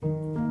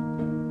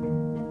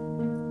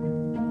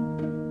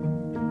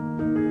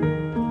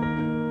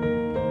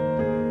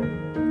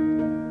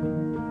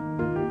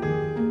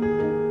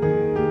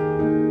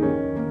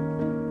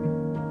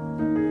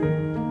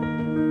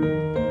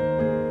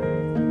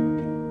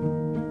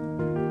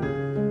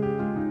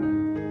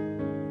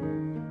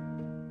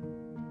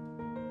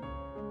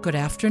Good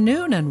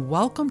afternoon and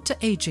welcome to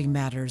Aging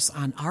Matters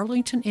on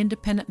Arlington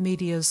Independent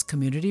Media's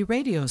community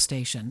radio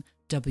station,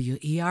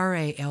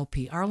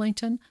 WERA-LP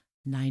Arlington,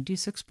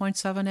 96.7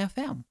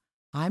 FM.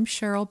 I'm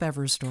Cheryl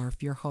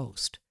Beversdorf, your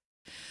host.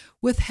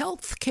 With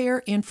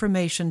healthcare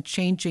information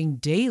changing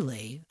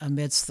daily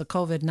amidst the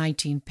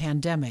COVID-19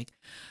 pandemic,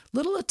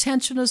 little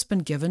attention has been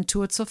given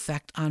to its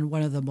effect on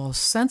one of the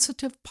most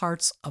sensitive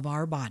parts of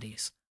our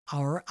bodies,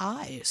 our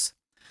eyes.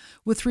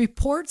 With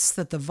reports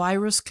that the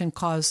virus can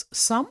cause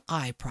some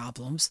eye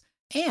problems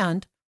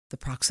and the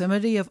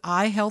proximity of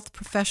eye health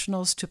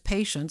professionals to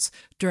patients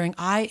during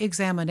eye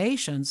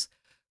examinations,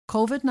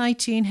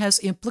 COVID-19 has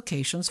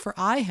implications for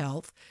eye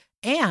health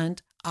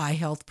and eye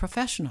health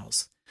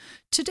professionals.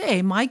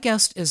 Today, my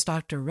guest is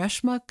Dr.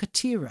 Reshma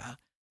Katira,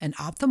 an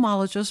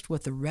ophthalmologist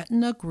with the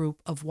Retina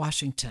Group of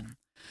Washington.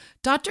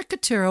 Dr.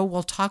 Katira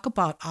will talk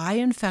about eye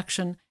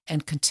infection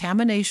and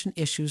contamination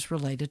issues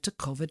related to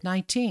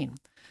COVID-19.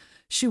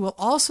 She will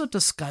also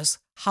discuss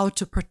how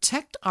to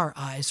protect our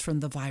eyes from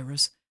the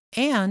virus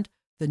and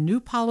the new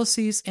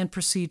policies and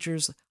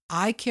procedures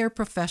eye care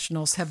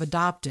professionals have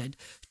adopted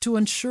to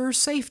ensure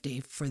safety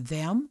for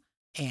them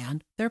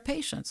and their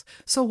patients.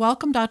 So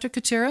welcome, Dr.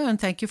 Katira, and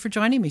thank you for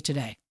joining me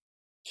today.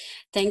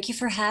 Thank you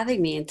for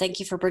having me, and thank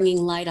you for bringing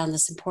light on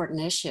this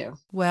important issue.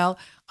 Well,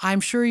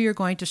 I'm sure you're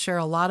going to share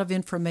a lot of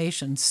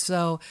information.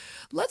 So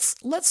let's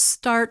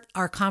start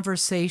our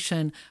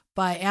conversation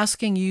by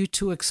asking you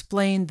to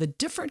explain the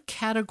different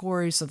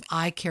categories of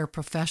eye care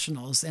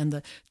professionals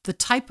and the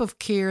type of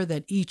care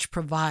that each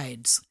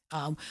provides.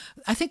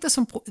 I think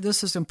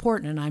this is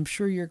important, and I'm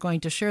sure you're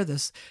going to share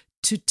this,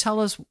 to tell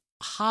us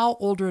how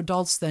older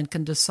adults then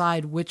can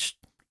decide which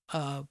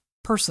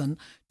person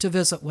to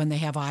visit when they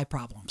have eye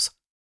problems.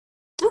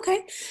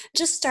 Okay,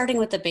 just starting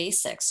with the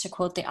basics, to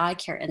quote the Eye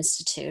Care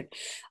Institute,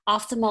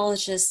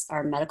 ophthalmologists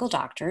are medical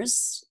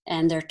doctors,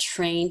 and they're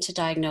trained to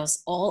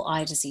diagnose all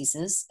eye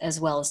diseases, as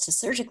well as to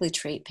surgically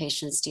treat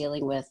patients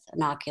dealing with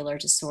an ocular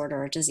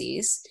disorder or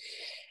disease.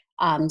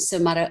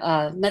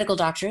 Medical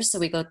doctors, so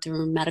we go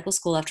through medical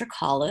school after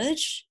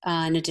college,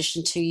 in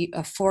addition to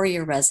a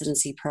 4-year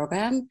residency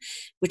program,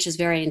 which is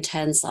very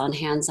intense on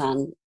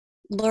hands-on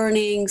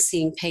learning,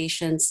 seeing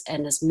patients,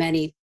 and as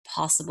many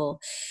possible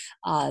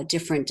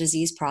different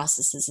disease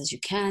processes as you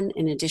can,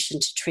 in addition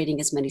to treating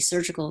as many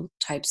surgical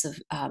types of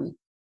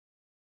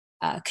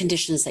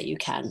conditions that you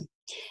can.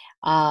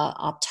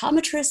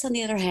 Optometrists, on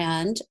the other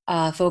hand,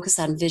 focus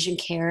on vision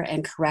care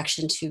and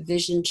correction to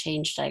vision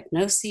change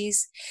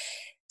diagnoses.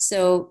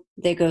 So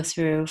they go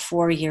through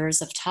 4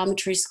 years of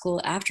optometry school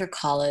after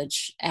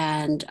college,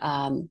 and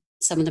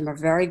some of them are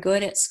very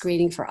good at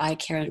screening for eye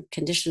care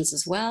conditions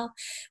as well,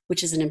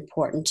 which is an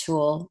important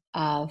tool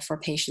for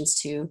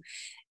patients to,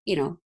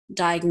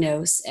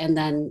 diagnose and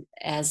then,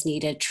 as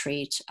needed,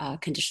 treat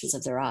conditions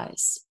of their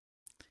eyes.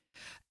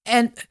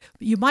 And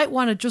you might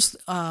want to just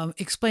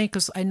explain,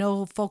 because I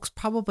know folks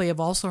probably have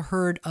also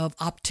heard of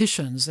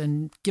opticians,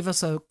 and give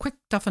us a quick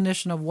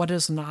definition of what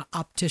is an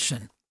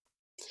optician.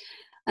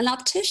 An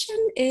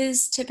optician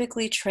is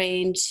typically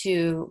trained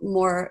to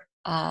more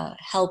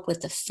help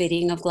with the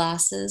fitting of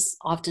glasses.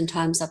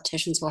 Oftentimes,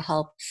 opticians will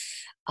help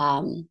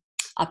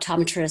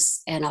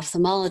optometrists and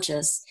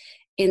ophthalmologists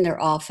in their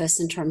office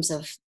in terms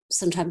of,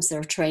 sometimes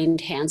they're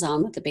trained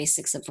hands-on with the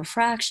basics of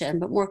refraction,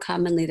 but more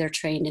commonly they're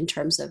trained in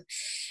terms of,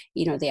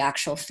 the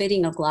actual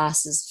fitting of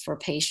glasses for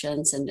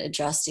patients and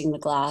adjusting the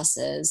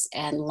glasses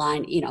and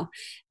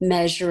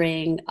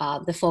measuring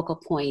the focal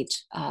point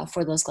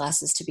for those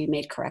glasses to be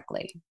made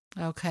correctly.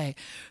 Okay.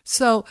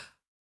 So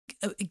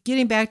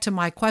getting back to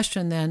my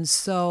question then,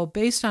 so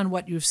based on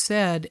what you've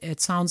said, it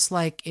sounds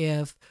like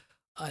if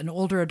an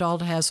older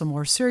adult has a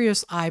more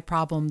serious eye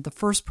problem, the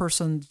first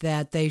person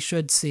that they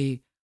should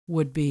see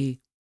would be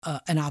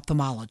an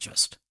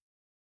ophthalmologist.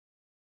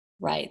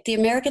 Right. The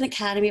American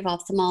Academy of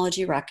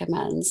Ophthalmology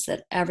recommends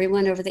that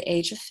everyone over the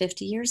age of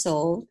 50 years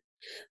old,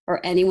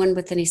 or anyone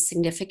with any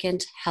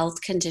significant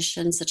health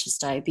conditions such as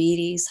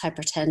diabetes,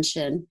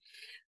 hypertension,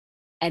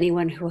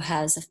 anyone who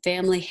has a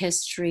family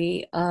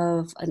history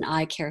of an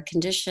eye care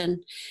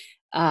condition,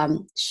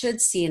 should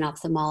see an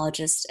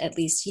ophthalmologist at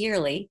least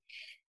yearly.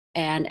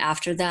 And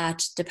after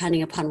that,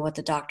 depending upon what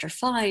the doctor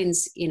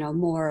finds,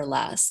 more or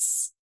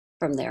less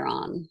from there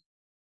on.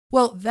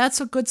 Well, that's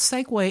a good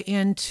segue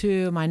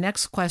into my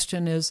next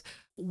question is,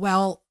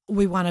 well,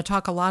 we want to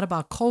talk a lot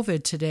about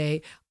COVID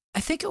today.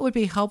 I think it would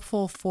be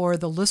helpful for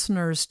the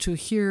listeners to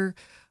hear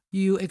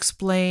you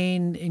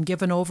explain and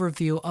give an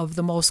overview of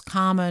the most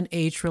common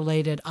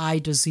age-related eye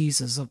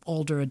diseases of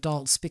older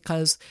adults,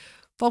 because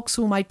folks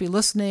who might be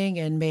listening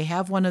and may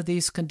have one of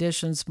these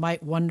conditions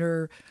might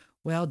wonder,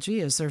 well, gee,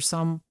 is there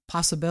some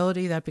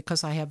possibility that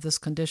because I have this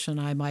condition,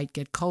 I might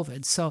get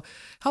COVID? So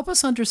help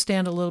us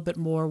understand a little bit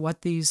more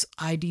what these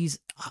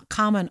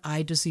common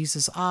eye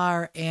diseases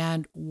are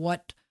and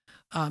what,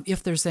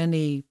 if there's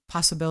any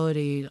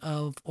possibility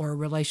of or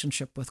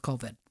relationship with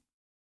COVID.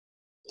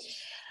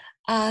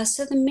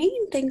 So the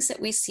main things that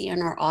we see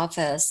in our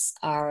office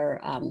are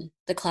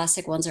the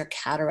classic ones are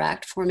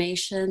cataract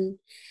formation,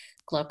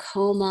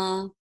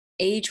 glaucoma,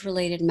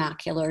 age-related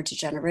macular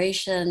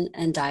degeneration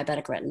and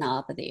diabetic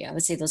retinopathy. I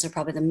would say those are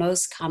probably the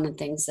most common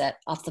things that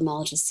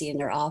ophthalmologists see in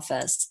their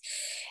office.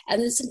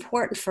 And it's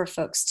important for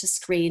folks to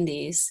screen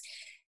these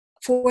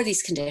for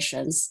these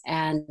conditions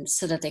and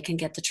so that they can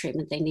get the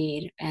treatment they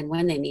need and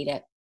when they need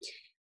it.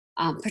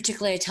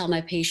 Particularly, I tell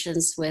my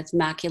patients with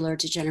macular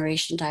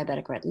degeneration,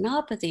 diabetic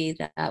retinopathy,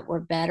 that we're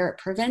better at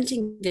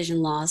preventing vision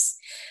loss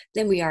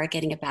than we are at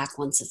getting it back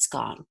once it's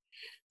gone.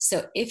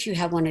 So if you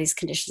have one of these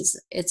conditions,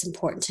 it's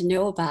important to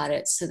know about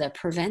it so that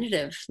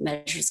preventative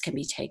measures can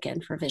be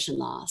taken for vision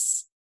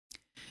loss.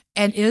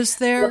 And is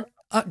there,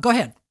 go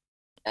ahead.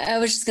 I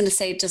was just going to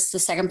say, just the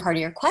second part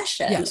of your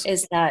question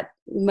is that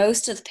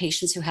most of the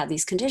patients who have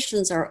these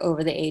conditions are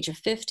over the age of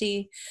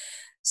 50.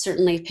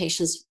 Certainly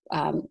patients,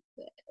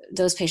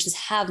 those patients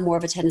have more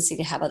of a tendency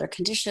to have other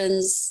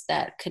conditions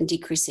that can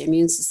decrease the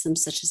immune system,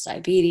 such as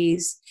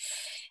diabetes.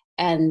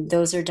 And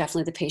those are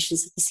definitely the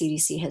patients that the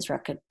CDC has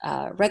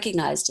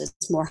recognized as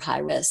more high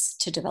risk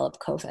to develop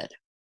COVID.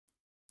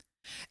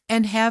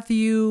 And have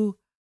you,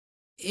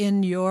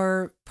 in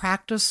your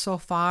practice so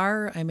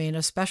far, I mean,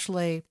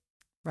 especially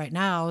right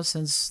now,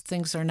 since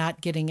things are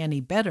not getting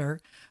any better,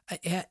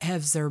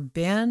 has there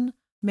been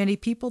many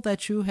people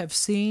that you have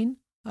seen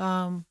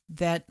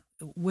that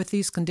with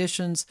these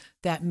conditions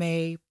that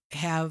may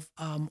have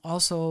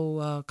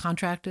also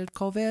contracted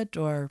COVID,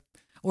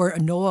 or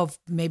know of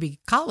maybe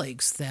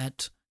colleagues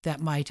that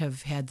might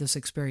have had this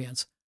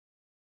experience?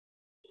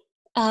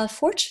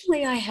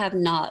 Fortunately, I have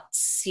not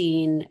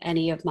seen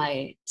any of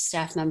my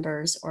staff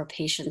members or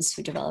patients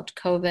who developed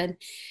COVID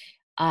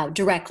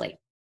directly.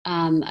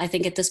 I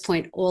think at this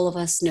point, all of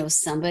us know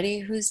somebody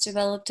who's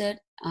developed it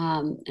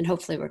and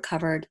hopefully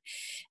recovered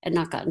and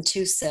not gotten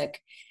too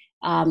sick.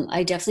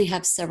 I definitely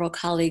have several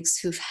colleagues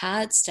who've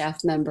had staff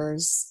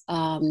members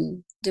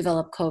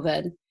develop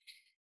COVID,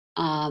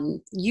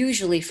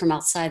 usually from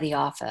outside the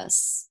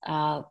office.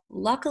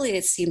 Luckily,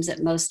 it seems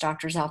that most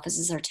doctors'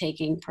 offices are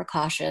taking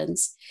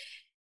precautions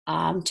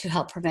to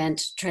help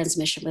prevent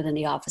transmission within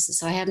the offices.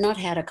 So I have not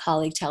had a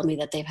colleague tell me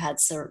that they've had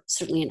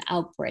certainly an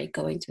outbreak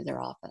going through their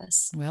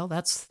office. Well,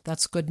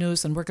 that's good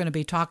news, and we're going to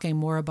be talking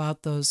more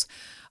about those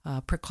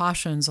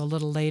precautions a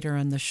little later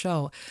in the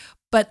show.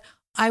 But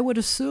I would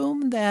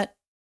assume that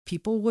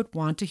people would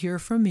want to hear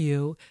from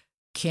you.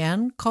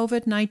 Can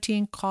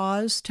COVID-19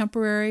 cause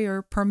temporary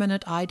or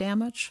permanent eye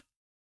damage?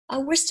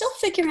 We're still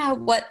figuring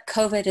out what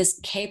COVID is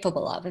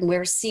capable of, and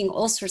we're seeing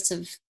all sorts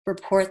of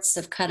reports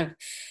of kind of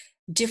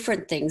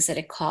different things that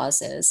it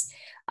causes.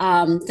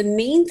 The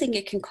main thing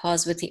it can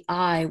cause with the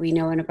eye, we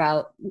know in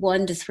about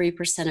 1 to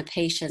 3% of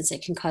patients,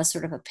 it can cause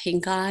sort of a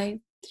pink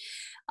eye.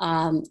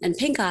 And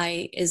pink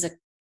eye is a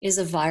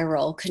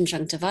viral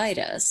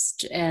conjunctivitis,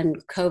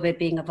 and COVID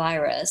being a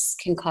virus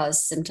can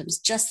cause symptoms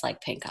just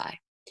like pink eye.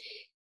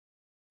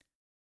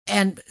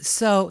 And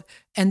so,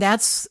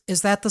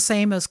 is that the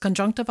same as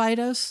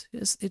conjunctivitis?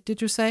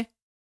 Did you say?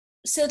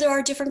 So there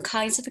are different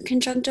kinds of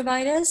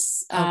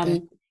conjunctivitis.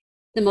 Okay.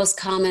 The most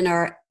common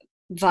are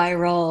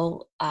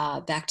viral,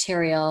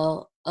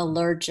 bacterial,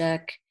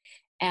 allergic,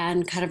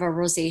 and kind of a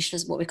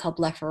rosacea, what we call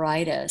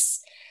blepharitis.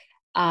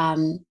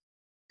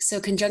 So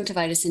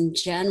conjunctivitis in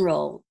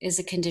general is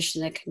a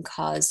condition that can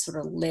cause sort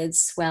of lid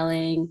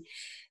swelling,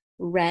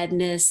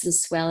 redness and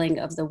swelling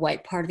of the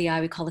white part of the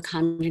eye, we call the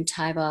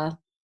conjunctiva,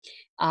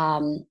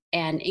 and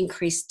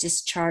increased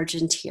discharge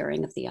and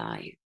tearing of the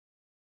eye.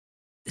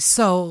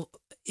 So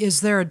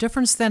is there a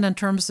difference then in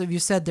terms of, you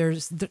said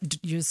there's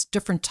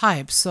different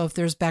types. So if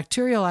there's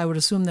bacterial, I would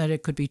assume that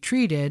it could be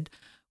treated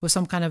with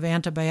some kind of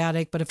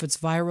antibiotic, but if it's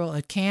viral,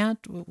 it can't?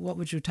 What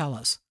would you tell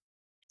us?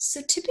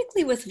 So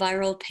typically with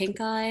viral pink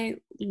eye,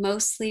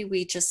 mostly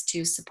we just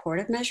do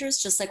supportive measures,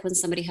 just like when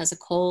somebody has a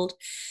cold.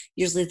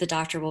 Usually the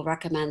doctor will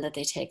recommend that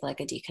they take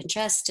like a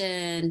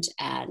decongestant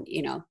and,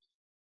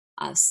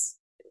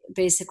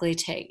 basically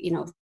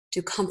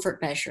do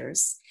comfort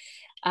measures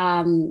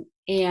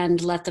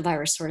and let the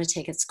virus sort of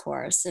take its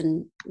course.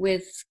 And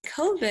with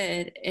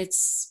COVID,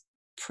 it's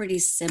pretty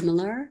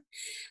similar.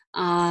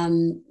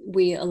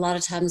 We a lot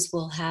of times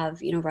will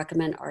have,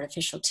 recommend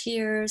artificial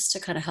tears to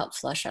kind of help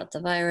flush out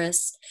the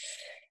virus.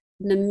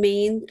 The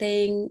main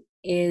thing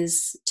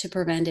is to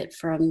prevent it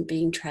from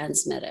being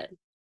transmitted.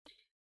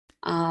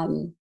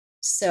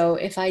 So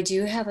if I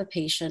do have a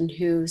patient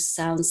who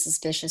sounds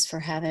suspicious for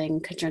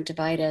having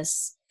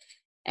conjunctivitis,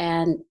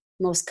 and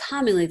most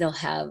commonly they'll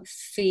have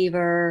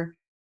fever,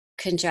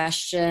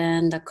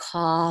 congestion, the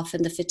cough,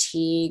 and the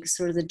fatigue,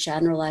 sort of the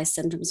generalized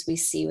symptoms we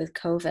see with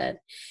COVID,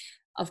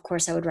 of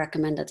course, I would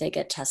recommend that they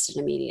get tested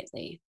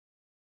immediately.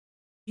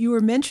 You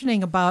were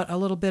mentioning a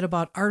little bit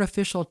about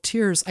artificial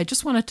tears. I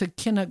just wanted to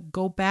kind of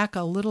go back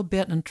a little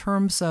bit in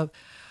terms of,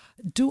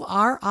 do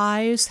our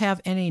eyes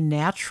have any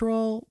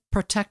natural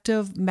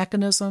protective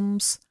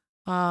mechanisms,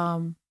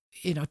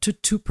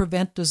 to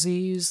prevent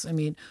disease? I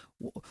mean,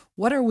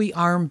 what are we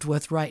armed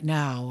with right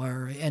now,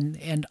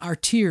 and our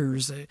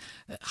tears?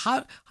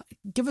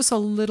 Give us a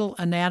little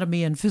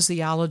anatomy and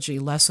physiology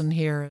lesson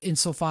here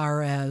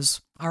insofar as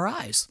our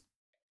eyes.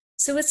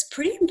 So it's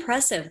pretty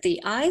impressive.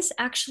 The eyes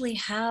actually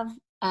have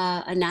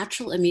a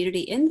natural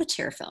immunity in the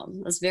tear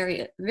film? That's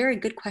very, very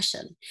good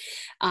question.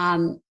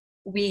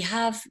 We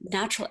have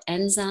natural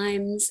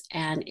enzymes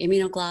and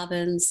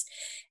immunoglobulins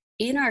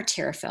in our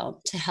tear film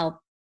to help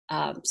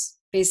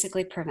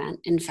basically prevent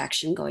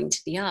infection going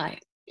to the eye.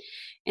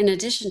 In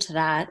addition to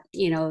that,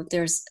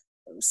 there's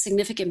a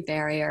significant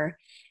barrier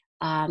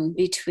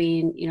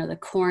between, the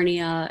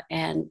cornea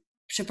and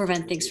to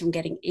prevent things from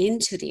getting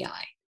into the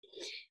eye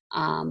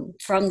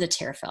from the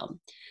tear film.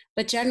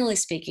 But generally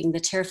speaking,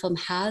 the tear film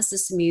has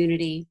this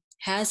immunity,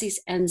 has these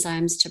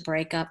enzymes to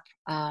break up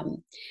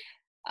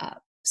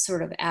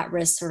sort of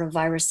at-risk sort of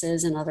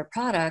viruses and other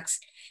products.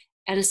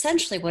 And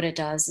essentially what it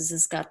does is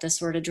it's got this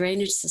sort of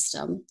drainage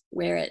system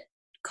where it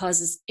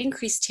causes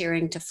increased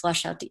tearing to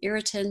flush out the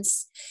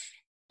irritants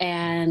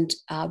and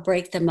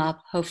break them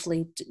up,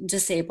 hopefully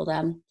disable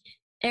them.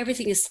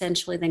 Everything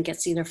essentially then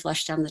gets either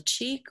flushed down the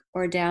cheek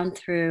or down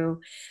through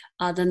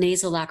the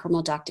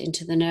nasolacrimal duct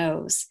into the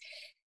nose.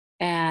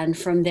 And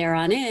from there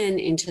on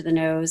into the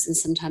nose. And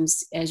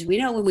sometimes, as we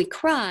know, when we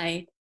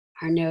cry,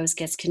 our nose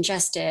gets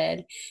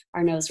congested,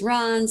 our nose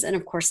runs, and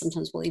of course,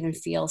 sometimes we'll even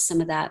feel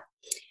some of that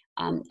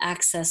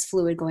excess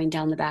fluid going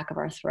down the back of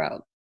our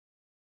throat.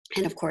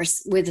 And of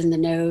course, within the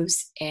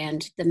nose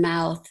and the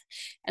mouth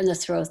and the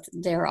throat,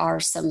 there are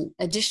some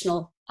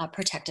additional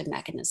protective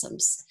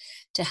mechanisms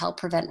to help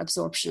prevent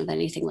absorption of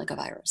anything like a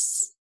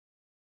virus.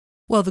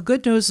 Well, the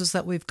good news is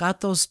that we've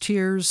got those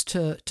tears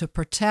to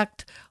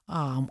protect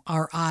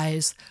our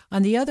eyes.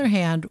 On the other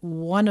hand,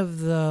 one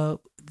of the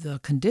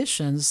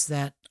conditions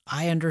that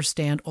I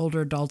understand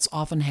older adults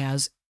often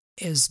has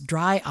is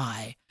dry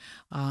eye,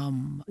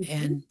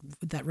 and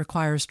that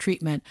requires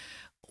treatment.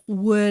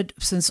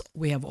 Since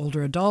we have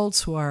older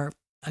adults who are,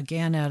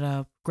 again, at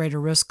a greater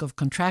risk of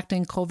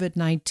contracting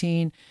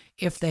COVID-19,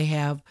 if they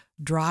have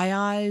dry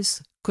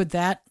eyes, could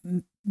that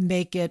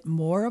make it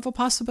more of a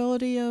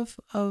possibility of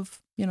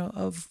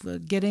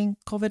getting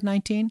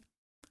COVID-19?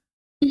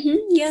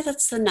 Yeah,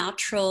 that's the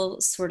natural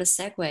sort of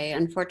segue.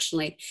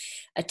 Unfortunately,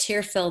 a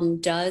tear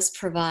film does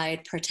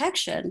provide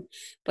protection,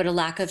 but a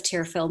lack of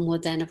tear film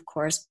would then, of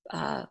course,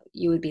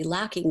 you would be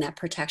lacking that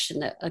protection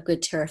that a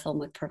good tear film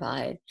would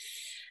provide.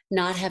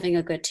 Not having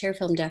a good tear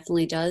film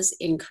definitely does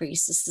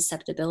increase the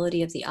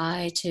susceptibility of the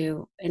eye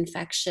to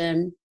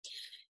infection,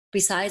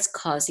 besides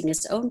causing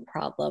its own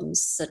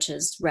problems, such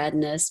as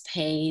redness,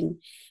 pain,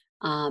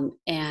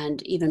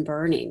 and even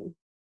burning.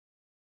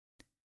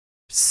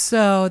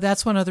 So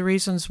that's one of the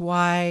reasons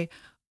why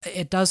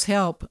it does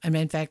help. I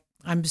mean, in fact,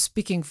 I'm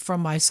speaking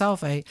from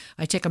myself. I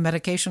take a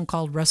medication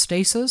called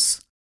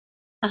Restasis.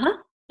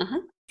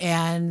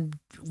 And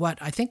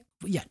I think,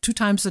 2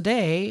 times a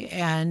day.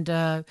 And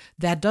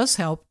that does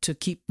help to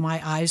keep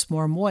my eyes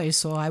more moist.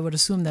 So I would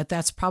assume that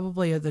that's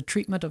probably the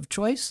treatment of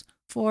choice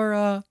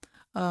for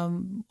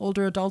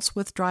older adults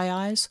with dry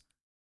eyes.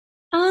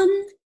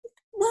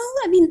 Well,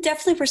 I mean,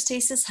 definitely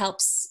Restasis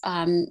helps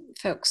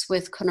folks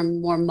with kind of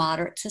more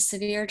moderate to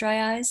severe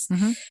dry eyes.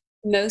 Mm-hmm.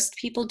 Most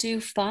people do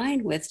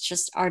fine with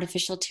just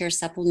artificial tear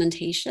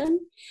supplementation.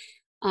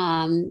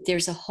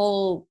 There's a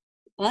whole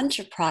bunch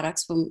of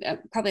products,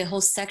 probably a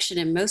whole section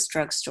in most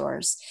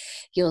drugstores,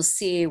 you'll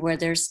see where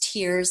there's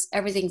tears,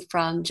 everything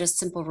from just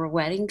simple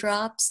rewetting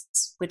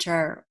drops, which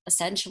are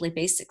essentially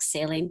basic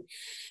saline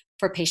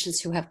for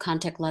patients who have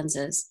contact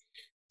lenses,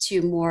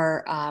 to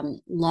more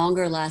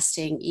longer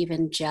lasting,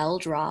 even gel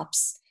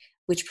drops,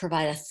 which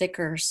provide a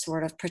thicker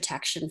sort of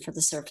protection for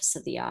the surface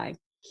of the eye.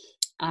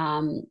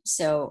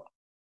 So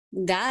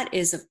that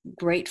is a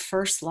great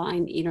first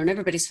line, and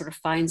everybody sort of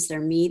finds their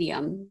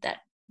medium that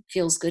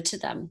feels good to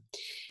them.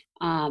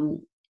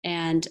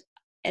 And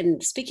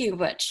speaking of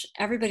which,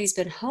 everybody's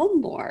been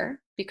home more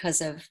because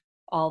of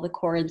all the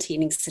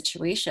quarantining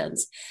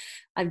situations.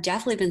 I've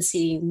definitely been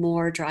seeing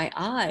more dry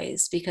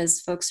eyes because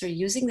folks are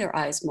using their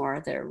eyes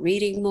more. They're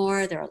reading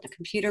more, they're on the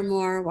computer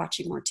more,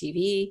 watching more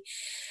TV.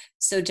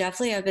 So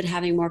definitely I've been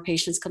having more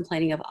patients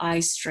complaining of eye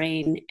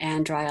strain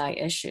and dry eye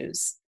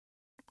issues.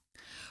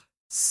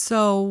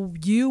 So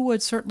you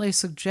would certainly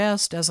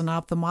suggest as an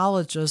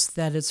ophthalmologist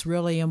that it's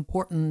really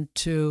important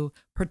to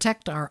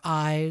protect our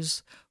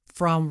eyes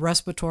from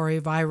respiratory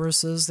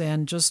viruses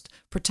and just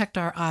protect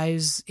our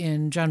eyes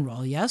in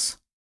general, yes?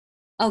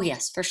 Oh,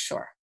 yes, for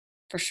sure.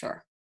 For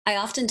sure. I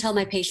often tell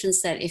my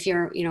patients that if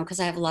you're, because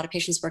I have a lot of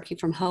patients working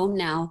from home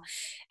now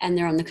and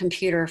they're on the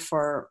computer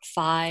for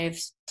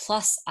 5+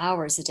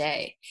 hours a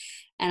day.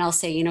 And I'll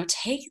say,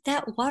 take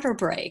that water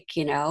break,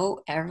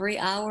 every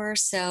hour or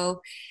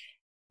so.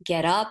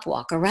 Get up,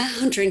 walk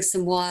around, drink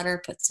some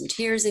water, put some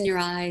tears in your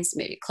eyes,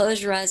 maybe close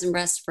your eyes and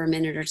rest for a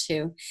minute or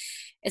two.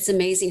 It's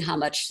amazing how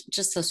much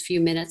just those few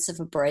minutes of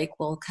a break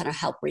will kind of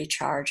help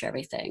recharge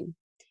everything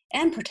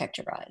and protect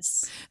your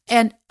eyes.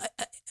 And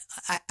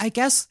I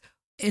guess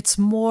it's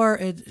more,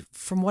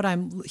 from what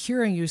I'm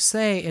hearing you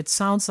say, it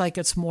sounds like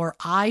it's more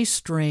eye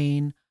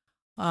strain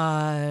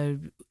rather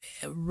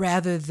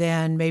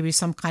than maybe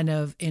some kind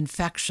of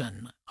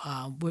infection.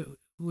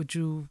 Would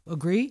you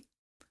agree?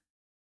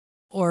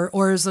 Or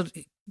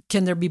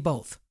can there be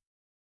both?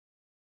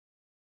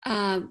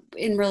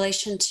 In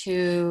relation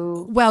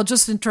to, Well,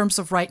 just in terms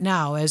of right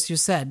now, as you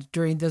said,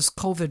 during this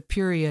COVID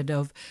period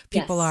of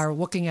people yes. are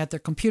looking at their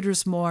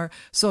computers more.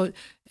 So,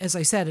 as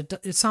I said,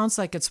 it sounds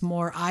like it's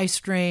more eye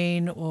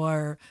strain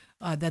or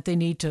that they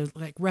need to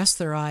like rest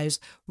their eyes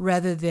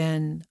rather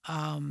than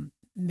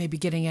maybe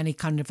getting any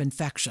kind of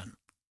infection.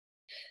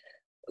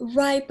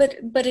 Right,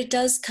 but it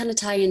does kind of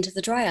tie into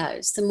the dry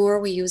eyes. The more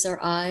we use our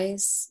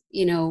eyes,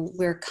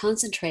 we're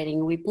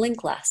concentrating, we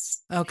blink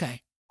less.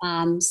 Okay.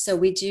 So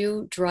we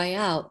do dry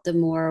out the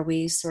more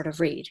we sort of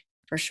read,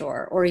 for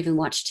sure, or even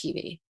watch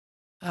TV.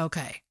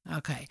 Okay.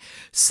 Okay.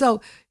 So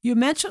you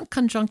mentioned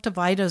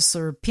conjunctivitis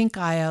or pink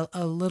eye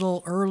a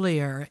little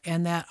earlier,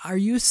 and that are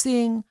you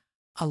seeing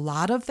a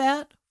lot of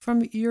that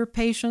from your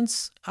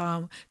patients?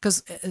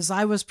 Because as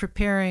I was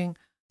preparing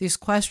these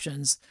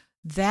questions,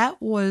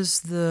 that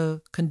was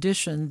the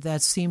condition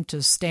that seemed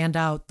to stand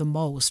out the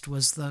most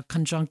was the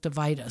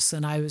conjunctivitis.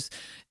 And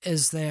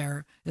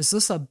is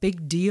this a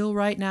big deal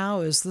right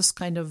now? Is this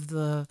kind of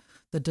the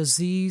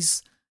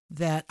disease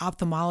that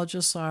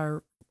ophthalmologists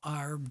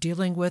are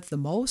dealing with the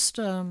most?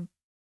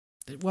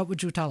 What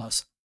would you tell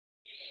us?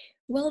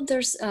 Well,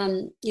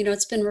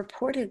 it's been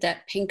reported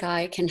that pink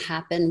eye can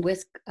happen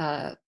with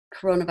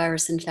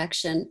coronavirus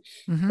infection,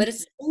 Hmm. but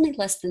it's only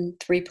less than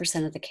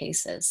 3% of the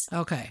cases.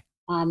 Okay.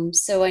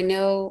 So I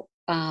know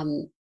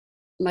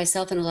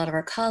myself and a lot of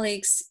our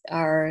colleagues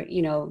are,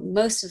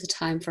 most of the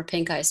time for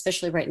pink eye,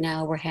 especially right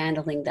now, we're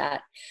handling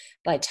that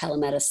by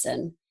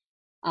telemedicine.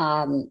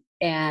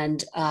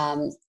 And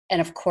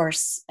of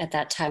course, at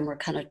that time, we're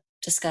kind of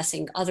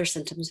discussing other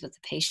symptoms with the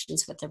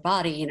patients with their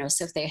body,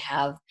 so if they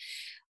have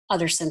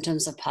other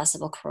symptoms of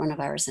possible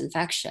coronavirus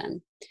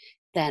infection,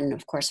 then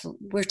of course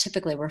we're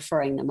typically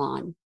referring them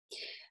on.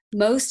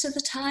 Most of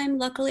the time,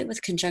 luckily,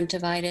 with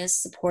conjunctivitis,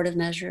 supportive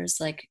measures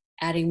like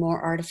adding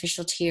more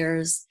artificial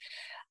tears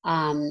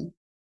um,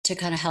 to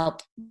kind of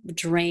help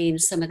drain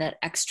some of that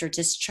extra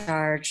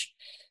discharge,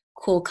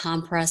 cool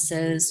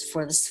compresses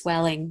for the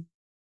swelling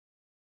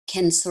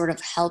can sort of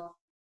help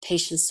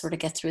patients sort of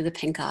get through the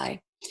pink eye.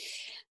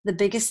 The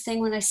biggest thing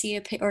when I see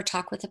or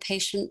talk with a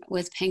patient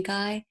with pink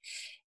eye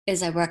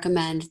is I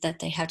recommend that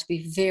they have to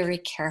be very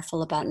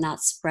careful about not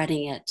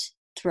spreading it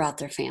throughout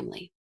their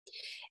family.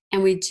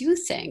 And we do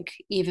think,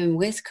 even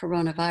with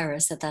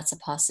coronavirus, that that's a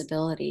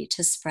possibility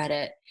to spread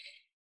it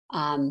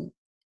um,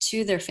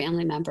 to their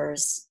family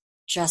members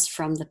just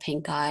from the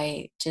pink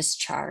eye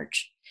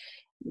discharge.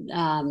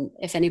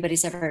 If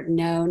anybody's ever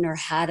known or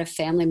had a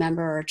family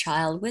member or a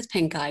child with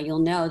pink eye, you'll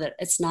know that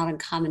it's not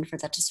uncommon for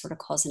that to sort of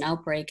cause an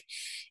outbreak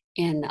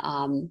in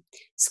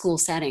school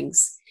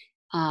settings.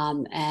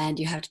 And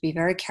you have to be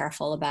very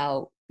careful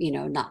about,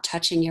 not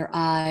touching your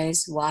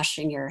eyes,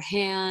 washing your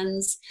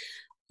hands.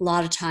 A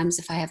lot of times,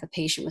 if I have a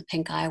patient with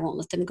pink eye, I won't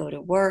let them go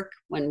to work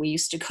when we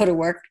used to go to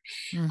work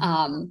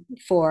Hmm.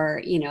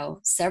 for,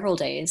 several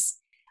days.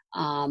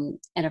 And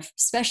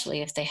especially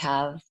if they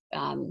have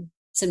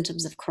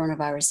symptoms of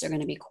coronavirus, they're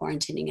going to be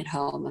quarantining at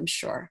home, I'm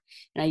sure.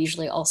 And I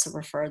usually also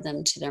refer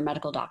them to their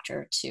medical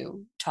doctor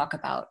to talk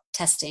about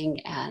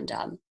testing and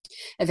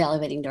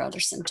evaluating their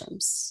other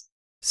symptoms.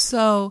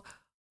 So,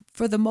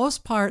 for the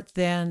most part,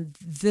 then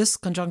this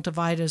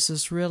conjunctivitis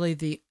is really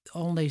the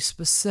only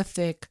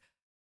specific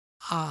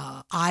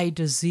eye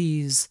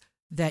disease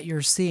that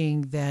you're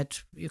seeing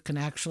that you can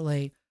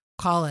actually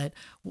call it.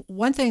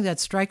 One thing that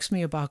strikes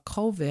me about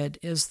COVID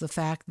is the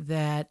fact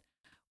that,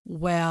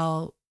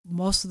 well,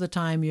 most of the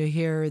time you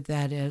hear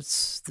that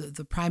it's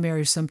the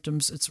primary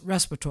symptoms, it's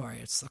respiratory,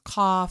 it's the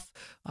cough,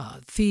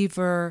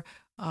 fever,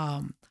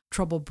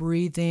 trouble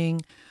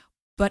breathing.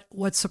 But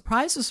what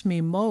surprises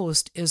me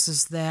most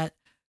is that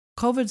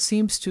COVID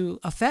seems to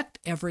affect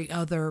every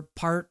other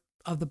part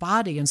of the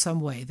body in some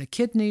way. The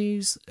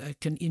kidneys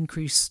can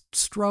increase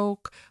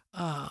stroke.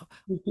 Uh,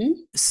 Mhm.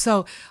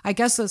 so I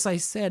guess, as I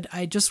said,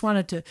 I just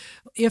wanted to,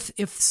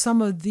 if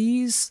some of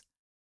these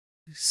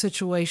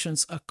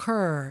situations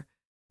occur,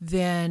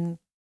 then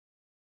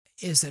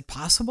is it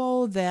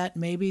possible that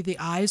maybe the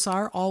eyes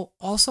are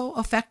also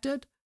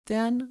affected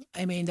then?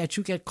 I mean, that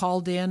you get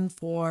called in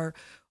for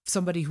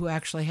somebody who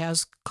actually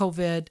has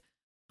COVID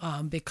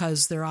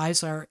because their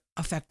eyes are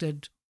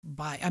affected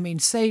by, I mean,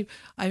 say,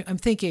 I'm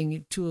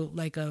thinking to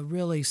like a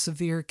really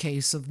severe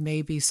case of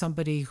maybe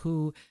somebody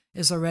who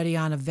is already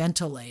on a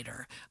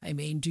ventilator. I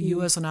mean, do you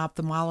Mm. as an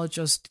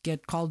ophthalmologist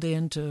get called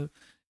in to,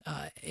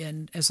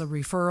 and as a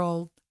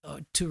referral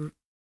to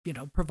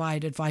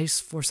provide advice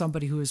for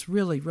somebody who is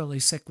really, really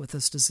sick with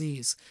this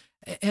disease?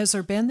 Has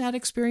there been that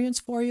experience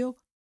for you?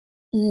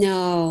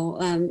 No,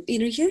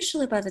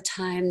 usually by the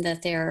time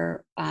that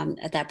they're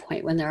at that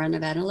point when they're on a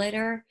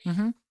ventilator,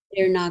 Mm-hmm.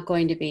 they're not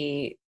going to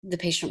be, the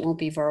patient won't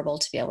be verbal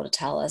to be able to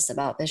tell us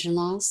about vision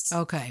loss.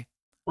 Okay.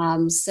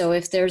 So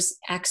if there's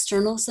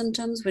external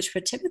symptoms, which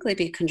would typically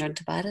be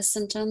conjunctivitis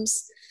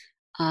symptoms,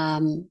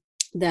 um,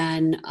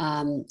 then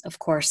of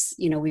course,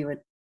 we would,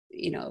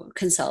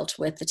 consult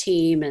with the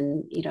team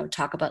and,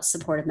 talk about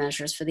supportive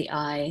measures for the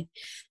eye,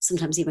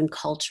 sometimes even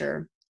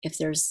culture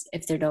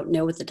if they don't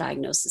know what the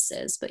diagnosis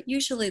is. But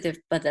usually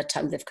by that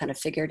time they've kind of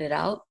figured it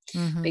out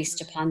Mm-hmm.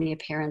 based upon the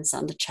appearance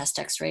on the chest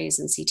x-rays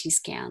and CT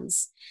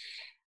scans.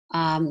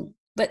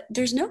 But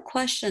there's no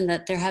question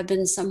that there have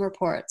been some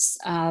reports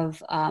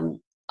of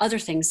other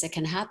things that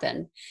can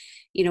happen,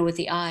 with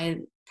the eye,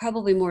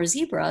 probably more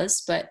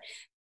zebras, but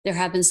there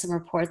have been some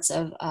reports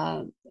of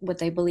what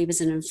they believe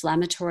is an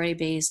inflammatory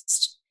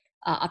based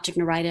optic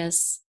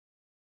neuritis.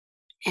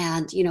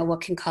 And, what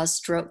can cause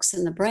strokes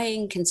in the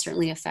brain can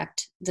certainly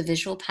affect the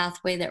visual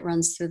pathway that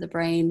runs through the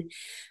brain,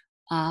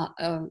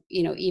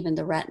 even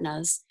the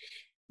retinas.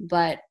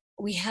 But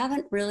we've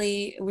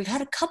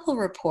had a couple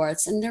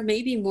reports, and there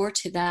may be more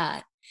to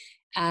that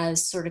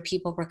as sort of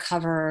people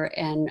recover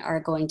and are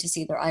going to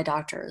see their eye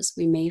doctors.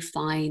 We may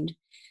find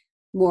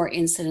more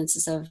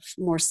incidences of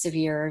more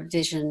severe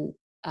vision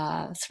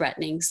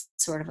threatening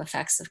sort of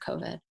effects of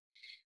COVID.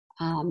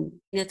 And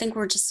I think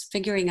we're just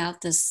figuring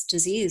out this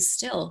disease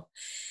still,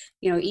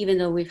 even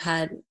though we've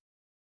had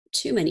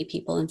too many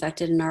people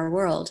infected in our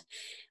world.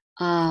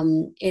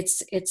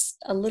 It's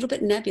a little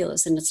bit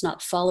nebulous, and it's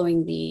not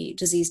following the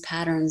disease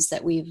patterns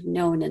that we've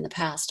known in the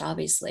past,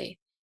 obviously.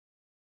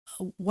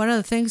 One of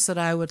the things that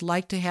I would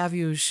like to have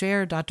you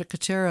share, Dr.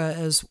 Katira,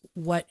 is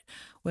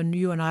when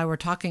you and I were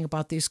talking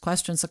about these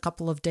questions a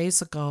couple of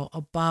days ago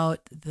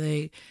about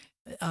the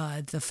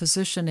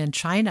physician in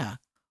China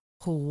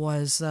who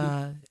was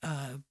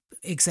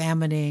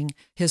examining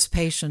his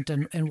patient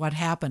and what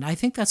happened. I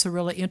think that's a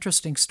really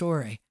interesting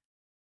story.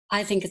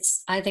 I think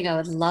I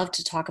would love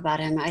to talk about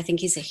him. I think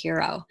he's a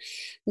hero.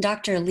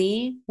 Dr.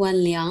 Li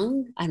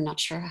Wenliang, I'm not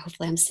sure,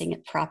 hopefully I'm saying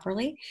it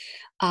properly.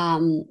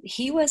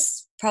 He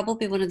was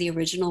probably one of the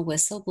original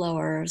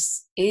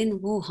whistleblowers in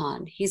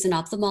Wuhan. He's an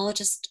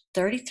ophthalmologist,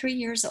 33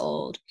 years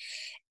old.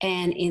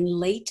 And in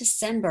late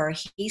December,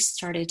 he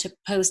started to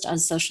post on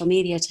social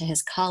media to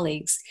his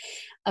colleagues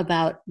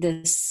about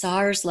this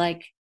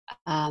SARS-like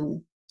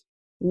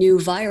new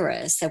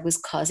virus that was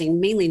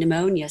causing mainly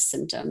pneumonia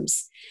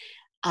symptoms.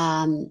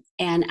 And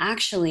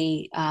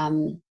actually,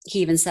 he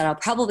even said, I'll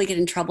probably get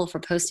in trouble for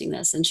posting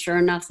this. And sure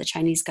enough, the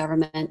Chinese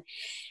government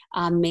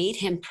made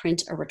him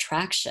print a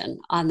retraction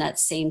on that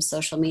same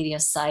social media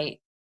site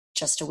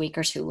just a week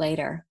or two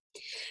later.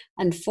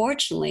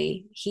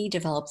 Unfortunately, he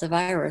developed the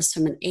virus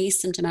from an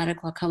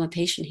asymptomatic glaucoma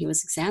patient he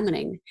was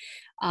examining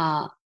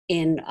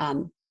in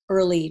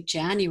early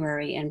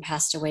January and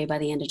passed away by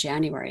the end of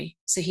January.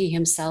 So he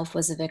himself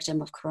was a victim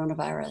of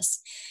coronavirus.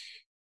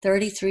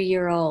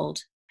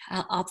 33-year-old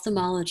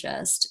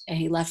ophthalmologist, and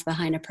he left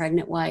behind a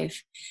pregnant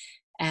wife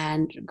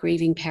and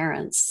grieving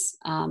parents.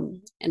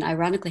 And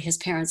ironically, his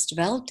parents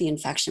developed the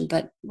infection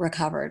but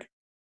recovered.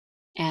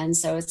 And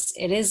so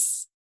it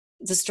is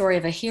the story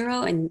of a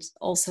hero and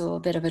also a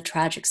bit of a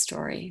tragic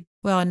story.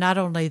 Well, and not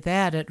only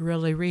that, it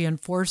really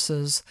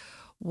reinforces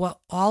what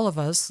all of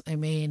us,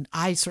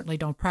 I certainly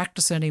don't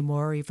practice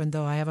anymore, even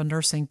though I have a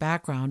nursing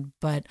background,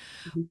 but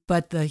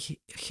the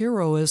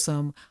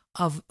heroism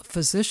of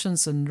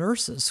physicians and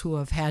nurses who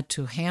have had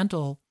to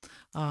handle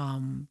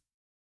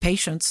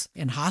patients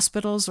in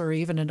hospitals or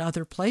even in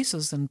other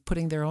places and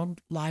putting their own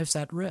lives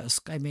at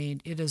risk.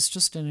 It is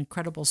just an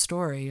incredible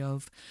story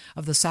of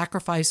the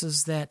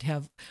sacrifices that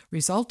have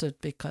resulted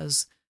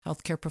because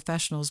healthcare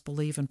professionals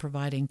believe in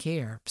providing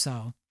care.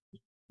 So,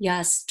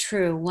 yes,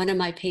 true. One of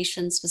my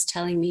patients was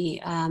telling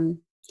me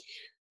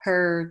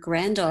her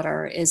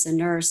granddaughter is a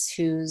nurse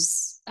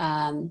who's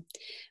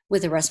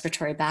with a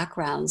respiratory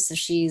background. So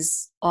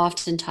she's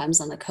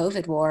oftentimes on the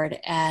COVID ward,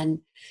 and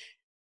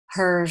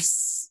her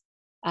son,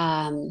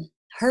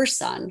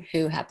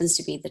 who happens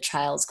to be the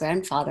child's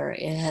grandfather,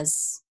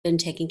 has been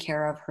taking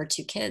care of her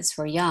two kids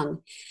who are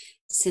young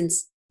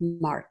since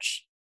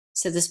March.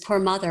 So this poor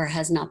mother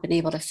has not been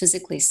able to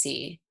physically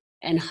see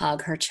and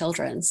hug her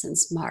children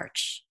since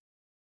March.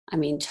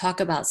 Talk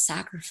about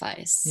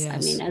sacrifice.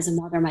 yes. As a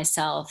mother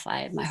myself,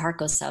 my heart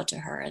goes out to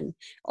her and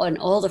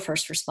all the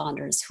first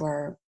responders who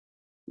are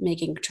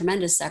making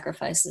tremendous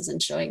sacrifices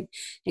and showing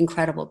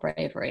incredible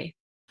bravery.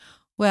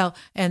 Well,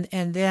 and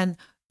then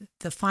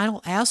the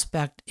final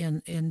aspect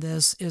in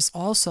this is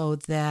also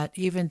that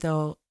even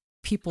though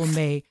people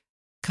may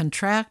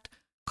contract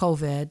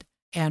COVID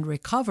and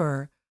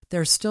recover,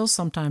 there still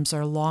sometimes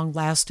are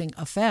long-lasting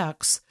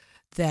effects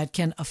that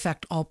can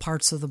affect all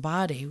parts of the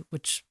body,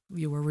 which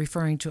you were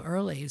referring to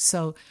earlier.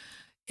 So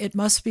it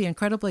must be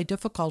incredibly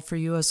difficult for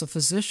you as a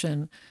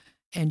physician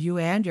and you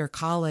and your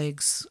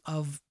colleagues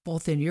of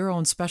both in your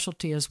own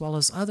specialty as well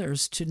as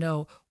others to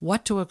know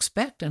what to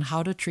expect and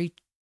how to treat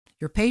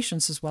your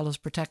patients as well as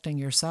protecting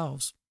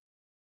yourselves.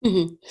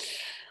 Mm-hmm.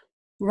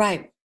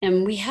 Right.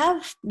 And we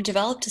have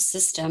developed a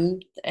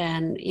system,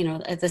 and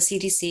the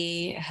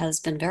CDC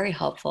has been very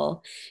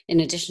helpful, in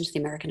addition to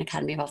the American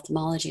Academy of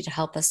Ophthalmology, to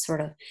help us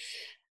sort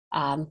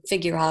of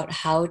figure out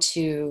how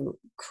to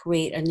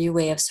create a new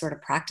way of sort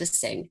of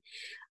practicing.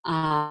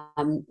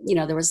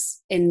 There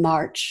was in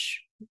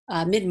March,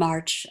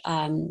 mid-March,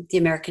 the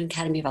American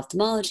Academy of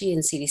Ophthalmology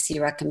and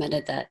CDC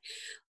recommended that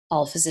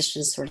all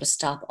physicians sort of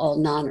stop all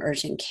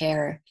non-urgent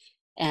care,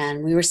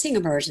 and we were seeing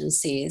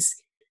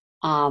emergencies.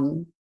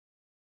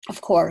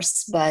 Of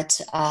course,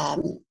 but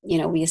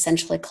we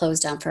essentially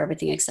closed down for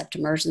everything except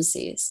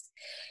emergencies.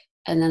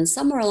 And then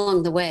somewhere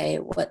along the way,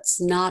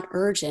 what's not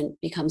urgent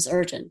becomes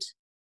urgent.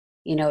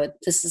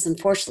 This is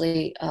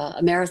unfortunately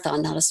a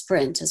marathon, not a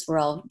sprint, as we're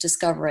all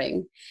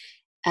discovering.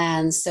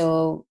 And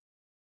so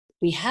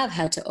we have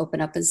had to open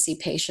up and see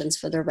patients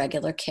for their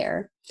regular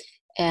care.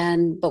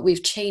 But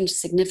we've changed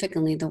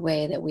significantly the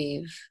way that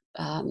we've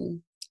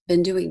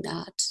been doing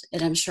that.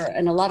 And I'm sure,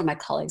 and a lot of my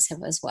colleagues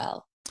have as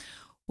well.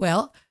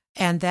 Well,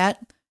 and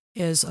that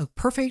is a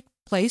perfect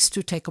place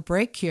to take a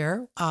break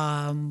here.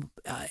 And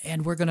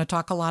we're going to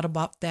talk a lot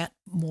about that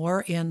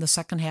more in the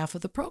second half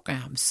of the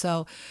program.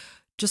 So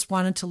just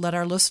wanted to let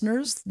our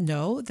listeners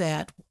know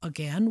that,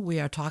 again, we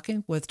are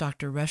talking with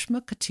Dr.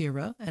 Reshma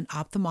Katira, an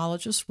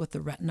ophthalmologist with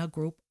the Retina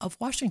Group of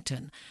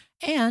Washington.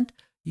 And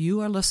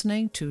you are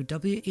listening to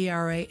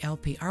WERA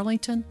LP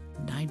Arlington,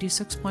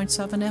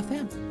 96.7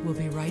 FM. We'll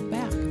be right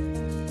back.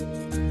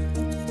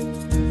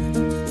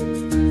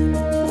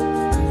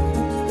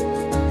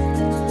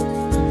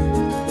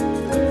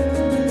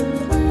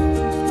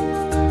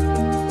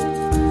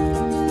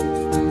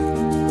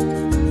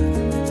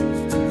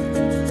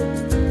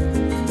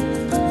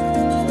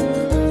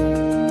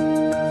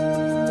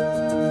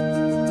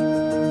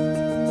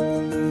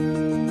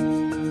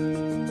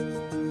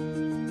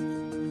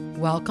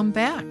 Welcome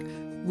back.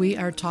 We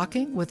are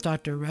talking with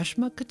Dr.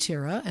 Reshma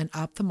Katira, an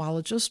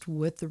ophthalmologist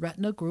with the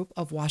Retina Group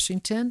of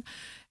Washington,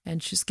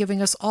 and she's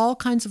giving us all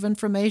kinds of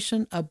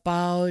information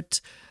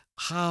about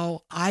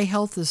how eye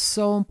health is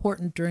so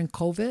important during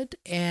COVID.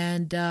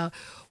 And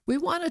we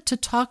wanted to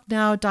talk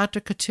now, Dr.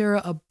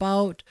 Katira,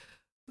 about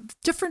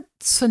different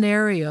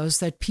scenarios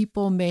that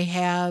people may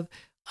have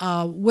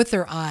with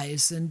their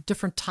eyes and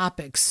different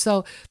topics.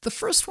 So the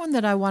first one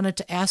that I wanted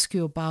to ask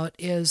you about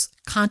is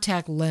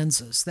contact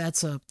lenses.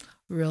 That's a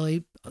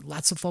really,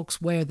 lots of folks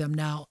wear them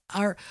now.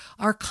 Are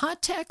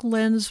contact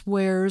lens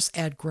wearers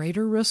at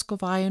greater risk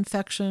of eye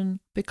infection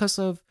because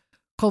of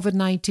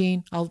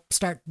COVID-19? I'll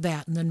start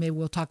that, and then maybe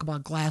we'll talk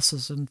about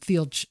glasses and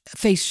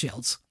face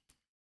shields.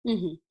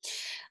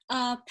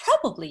 Mm-hmm.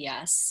 Probably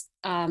yes.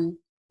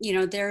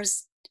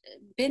 There's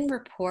been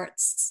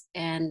reports,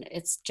 and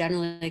it's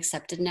generally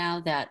accepted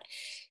now, that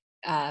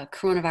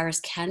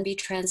coronavirus can be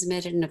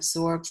transmitted and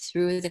absorbed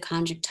through the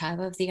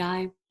conjunctiva of the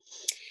eye.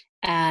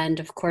 And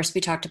of course,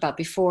 we talked about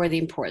before the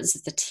importance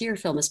of the tear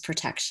film as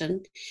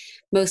protection.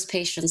 Most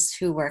patients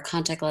who wear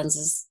contact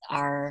lenses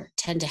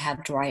tend to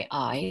have dry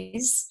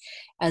eyes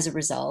as a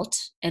result.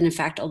 And in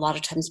fact, a lot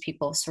of times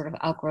people sort of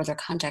outgrow their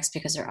contacts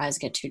because their eyes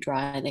get too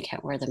dry and they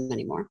can't wear them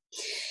anymore.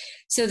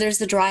 So there's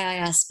the dry eye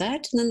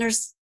aspect, and then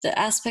there's the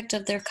aspect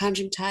of their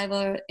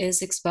conjunctiva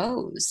is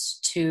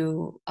exposed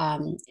to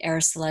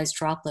aerosolized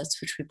droplets,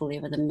 which we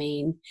believe are the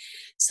main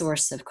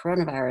source of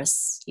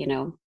coronavirus.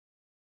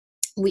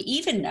 We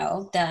even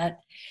know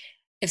that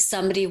if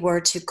somebody were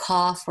to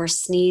cough or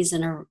sneeze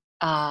in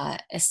a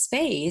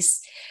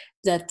space,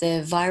 that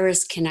the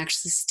virus can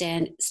actually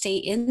stay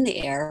in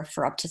the air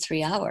for up to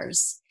 3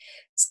 hours.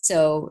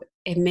 So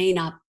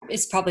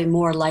it's probably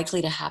more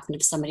likely to happen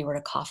if somebody were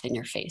to cough in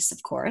your face,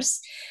 of course.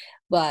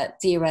 But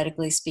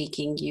theoretically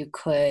speaking, you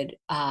could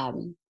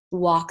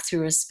walk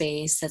through a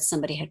space that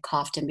somebody had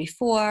coughed in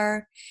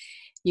before.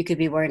 You could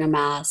be wearing a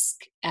mask,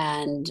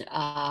 and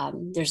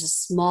there's a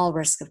small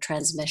risk of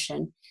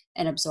transmission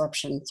and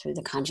absorption through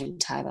the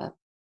conjunctiva.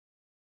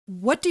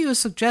 What do you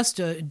suggest?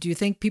 Do you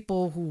think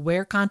people who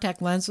wear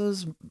contact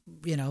lenses,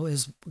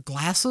 is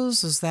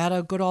glasses, is that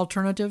a good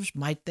alternative?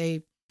 Might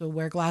they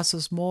wear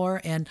glasses more?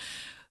 And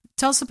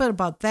tell us a bit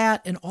about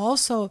that, and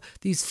also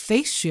these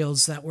face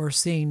shields that we're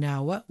seeing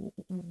now.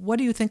 What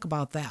do you think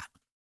about that?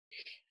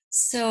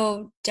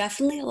 So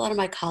definitely a lot of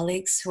my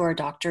colleagues who are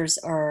doctors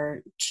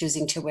are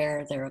choosing to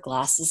wear their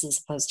glasses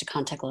as opposed to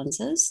contact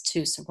lenses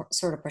to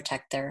sort of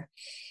protect their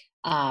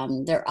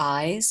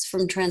eyes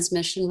from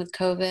transmission with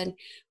COVID.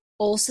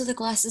 Also, the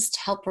glasses to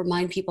help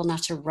remind people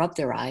not to rub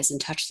their eyes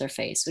and touch their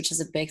face, which is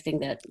a big thing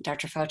that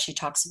Dr. Fauci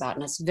talks about,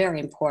 and it's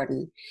very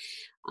important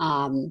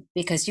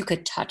because you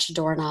could touch a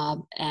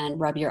doorknob and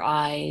rub your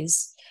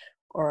eyes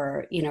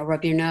or,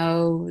 rub your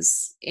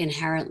nose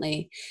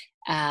inherently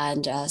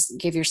and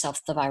give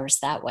yourself the virus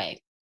that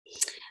way.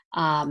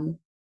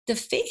 The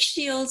face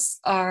shields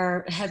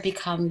have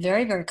become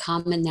very, very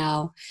common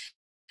now,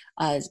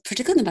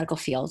 particularly in the medical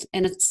field.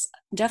 And it's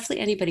definitely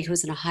anybody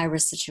who's in a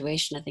high-risk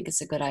situation, I think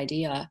it's a good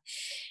idea.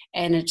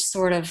 And it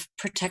sort of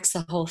protects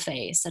the whole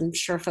face. I'm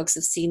sure folks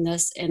have seen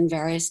this in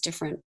various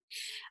different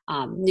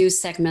news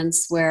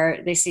segments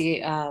where they see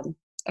a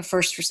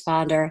first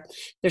responder.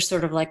 There's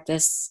sort of like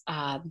this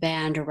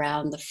band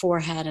around the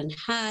forehead and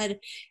head,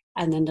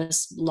 and then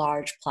this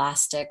large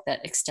plastic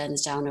that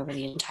extends down over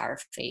the entire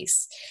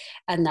face.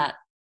 And that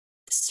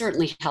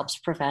certainly helps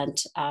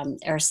prevent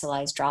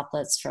aerosolized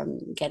droplets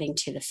from getting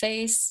to the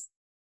face.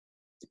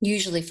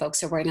 Usually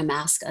folks are wearing a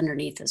mask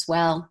underneath as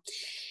well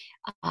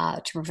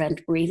to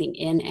prevent breathing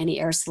in any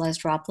aerosolized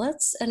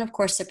droplets. And of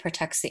course, it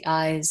protects the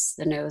eyes,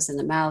 the nose, and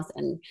the mouth,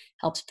 and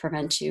helps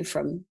prevent you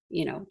from,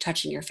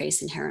 touching your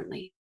face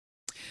inherently.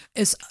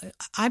 Is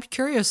I'm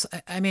curious.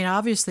 I mean,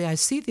 obviously, I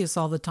see these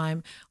all the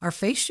time. Are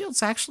face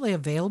shields actually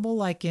available,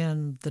 like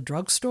in the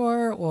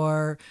drugstore,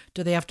 or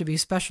do they have to be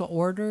special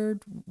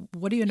ordered?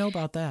 What do you know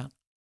about that?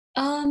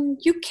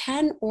 You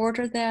can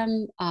order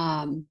them,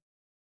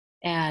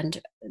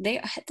 and they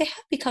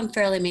have become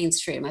fairly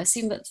mainstream. I've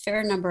seen a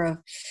fair number of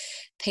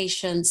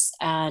patients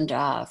and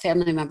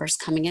family members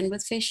coming in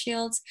with face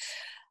shields.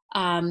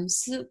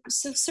 So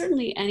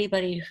certainly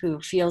anybody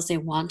who feels they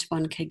want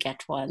one could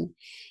get one.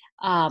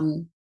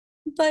 Um,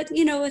 but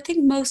I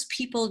think most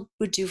people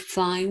would do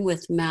fine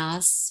with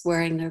masks,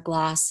 wearing their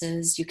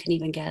glasses. You can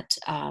even get,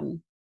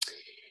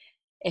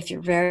 if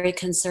you're very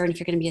concerned, if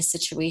you're going to be a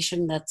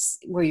situation that's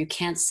where you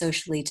can't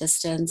socially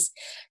distance,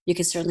 you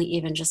can certainly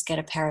even just get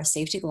a pair of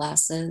safety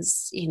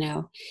glasses,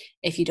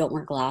 if you don't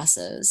wear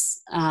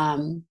glasses.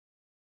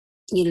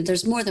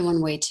 There's more than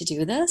one way to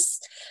do this.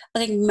 I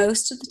think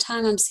most of the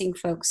time I'm seeing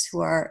folks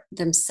who are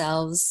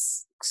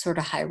themselves sort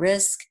of high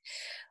risk,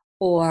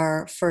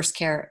 or first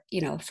care,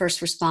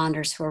 first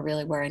responders who are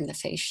really wearing the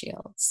face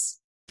shields.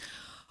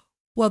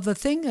 Well, the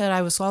thing that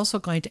I was also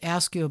going to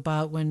ask you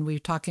about when we were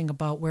talking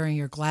about wearing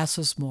your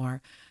glasses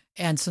more,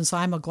 and since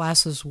I'm a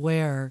glasses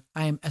wearer,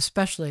 I am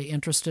especially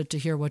interested to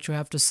hear what you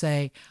have to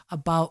say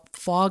about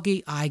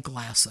foggy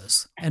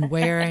eyeglasses and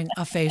wearing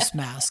a face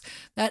mask.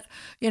 That,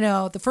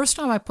 the first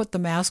time I put the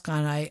mask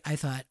on, I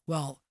thought,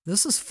 well,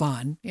 this is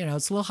fun.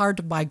 It's a little hard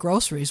to buy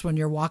groceries when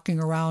you're walking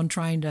around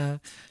trying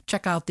to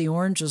check out the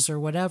oranges or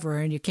whatever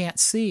and you can't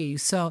see.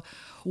 So,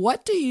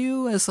 what do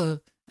you, as an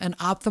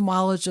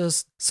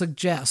ophthalmologist,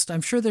 suggest?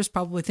 I'm sure there's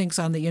probably things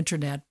on the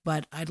internet,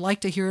 but I'd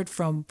like to hear it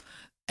from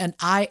an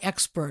eye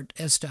expert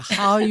as to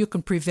how you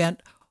can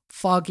prevent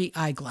foggy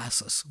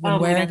eyeglasses when Oh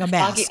my wearing God, a the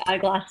foggy mask.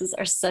 eyeglasses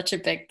are such a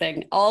big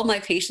thing. All my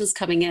patients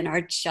coming in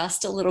are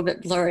just a little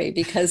bit blurry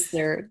because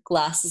their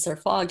glasses are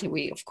fogged. And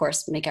we, of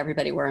course, make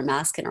everybody wear a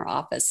mask in our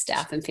office,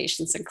 staff and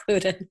patients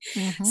included.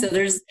 Mm-hmm. So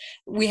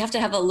we have to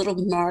have a little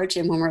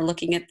margin when we're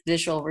looking at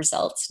visual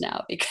results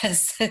now,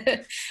 because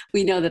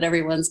we know that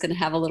everyone's going to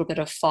have a little bit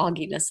of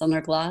fogginess on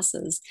their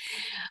glasses.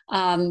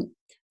 Um,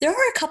 there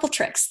are a couple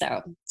tricks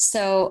though.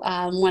 So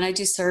when I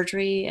do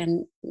surgery,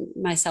 and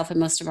myself and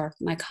most of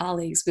my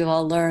colleagues, we've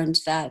all learned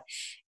that,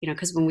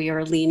 because when we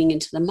are leaning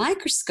into the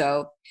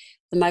microscope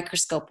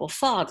will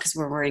fog because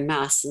we're wearing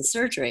masks in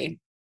surgery.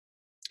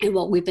 And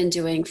what we've been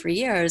doing for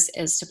years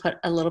is to put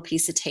a little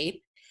piece of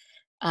tape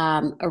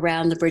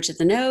around the bridge of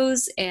the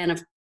nose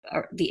and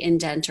the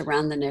indent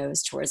around the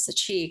nose towards the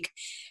cheek,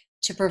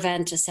 to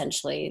prevent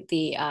essentially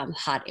the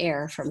hot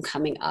air from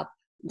coming up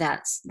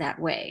that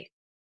way.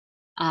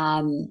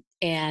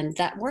 And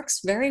that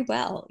works very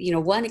well.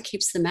 One, it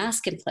keeps the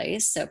mask in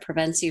place, so it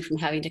prevents you from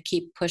having to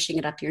keep pushing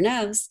it up your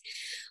nose.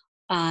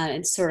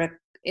 And sort of,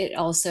 it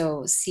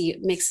also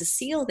makes a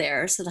seal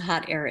there so the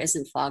hot air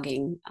isn't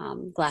fogging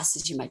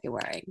glasses you might be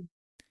wearing.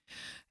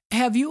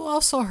 Have you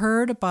also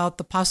heard about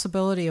the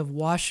possibility of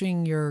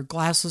washing your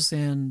glasses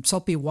in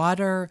soapy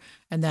water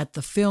and that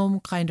the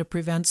film kind of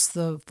prevents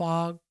the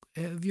fog?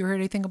 Have you heard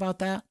anything about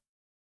that?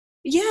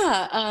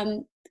 Yeah,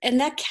 and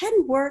that can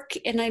work.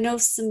 And I know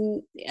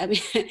I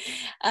mean,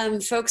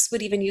 folks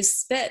would even use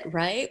spit,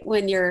 right?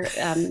 When you're,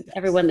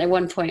 everyone at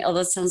one point, although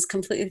it sounds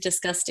completely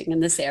disgusting in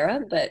this era,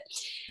 but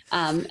You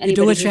do anybody what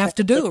you who's have ever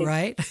to do, taken,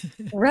 right?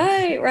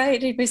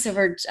 right. Anybody's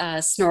ever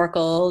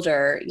snorkeled,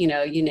 or,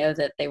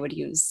 that they would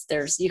use,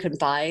 you can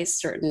buy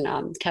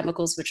certain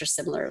chemicals, which are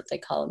similar. They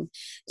call them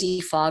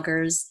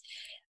defoggers,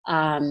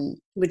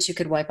 which you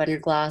could wipe on your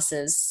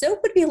glasses. Soap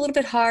would be a little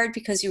bit hard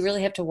because you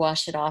really have to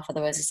wash it off.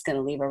 Otherwise, it's going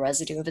to leave a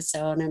residue of its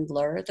own and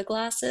blur the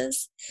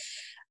glasses.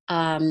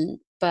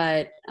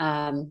 But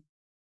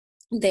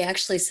they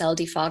actually sell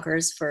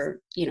defoggers for,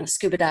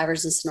 scuba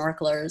divers and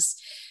snorkelers.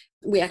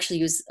 We actually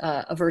use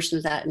a version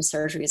of that in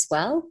surgery as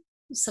well,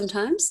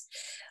 sometimes,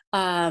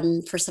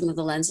 for some of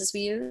the lenses we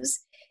use.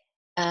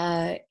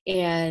 And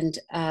I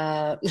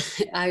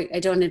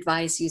don't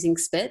advise using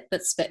spit,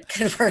 but spit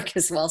could work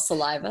as well,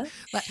 saliva.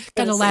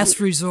 Kind of last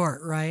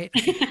resort, right?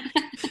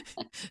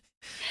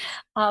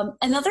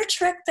 Another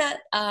trick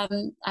that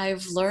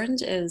I've learned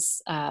is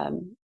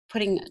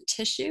putting a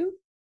tissue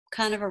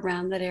kind of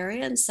around that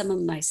area. And some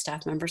of my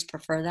staff members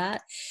prefer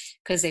that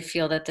because they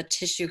feel that the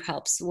tissue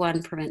helps,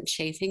 one, prevent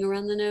chafing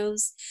around the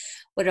nose,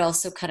 but it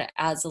also kind of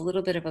adds a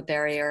little bit of a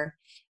barrier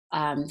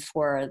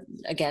for,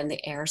 again,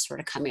 the air sort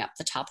of coming up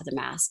the top of the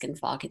mask and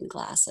fogging the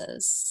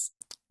glasses.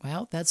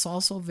 Well, that's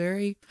also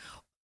very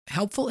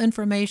helpful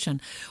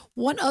information.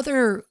 One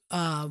other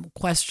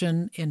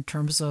question in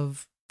terms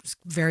of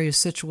various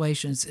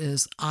situations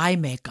is eye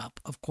makeup.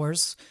 Of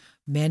course,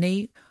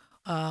 many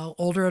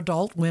older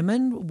adult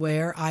women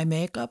wear eye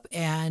makeup.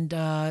 And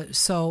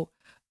so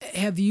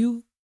have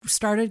you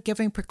started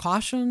giving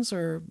precautions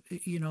or,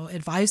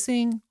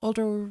 advising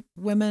older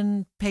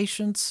women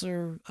patients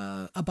or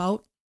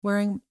about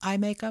wearing eye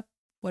makeup?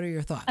 What are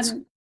your thoughts?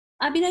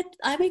 I mean,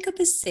 eye makeup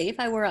is safe.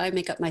 I wear eye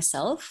makeup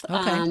myself.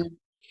 Okay.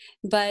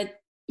 But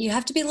you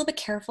have to be a little bit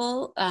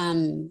careful.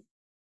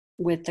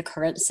 with the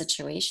current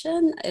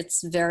situation.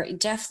 It's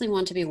definitely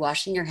want to be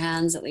washing your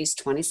hands at least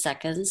 20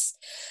 seconds,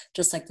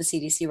 just like the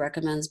CDC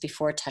recommends,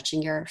 before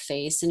touching your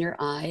face and your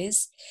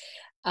eyes.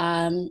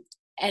 Um,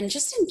 and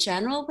just in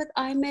general with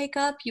eye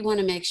makeup, you want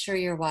to make sure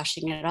you're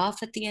washing it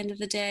off at the end of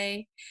the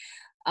day.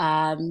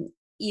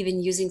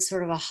 Even using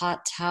sort of a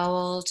hot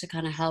towel to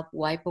kind of help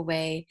wipe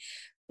away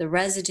the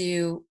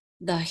residue.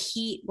 The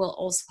heat will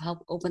also help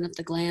open up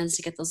the glands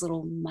to get those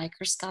little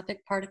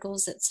microscopic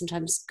particles that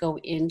sometimes go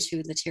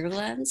into the tear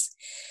glands.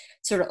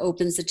 Sort of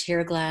opens the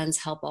tear glands,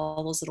 help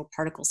all those little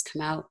particles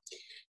come out,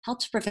 help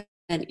to prevent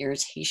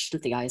irritation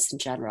of the eyes in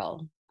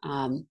general.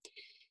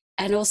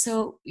 And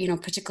also,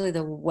 particularly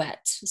the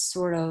wet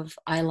sort of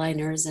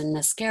eyeliners and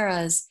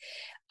mascaras,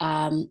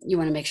 you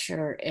want to make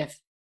sure if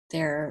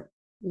they're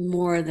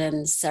more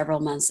than several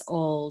months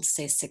old,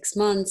 say 6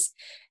 months,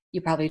 you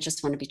probably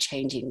just want to be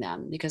changing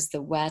them, because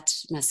the wet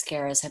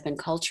mascaras have been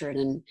cultured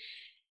and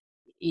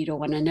you don't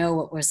want to know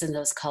what was in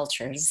those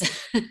cultures.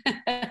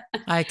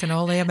 I can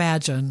only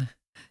imagine.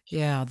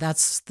 Yeah,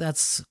 that's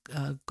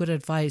good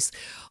advice.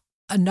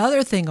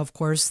 Another thing, of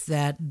course,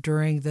 that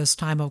during this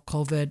time of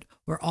COVID,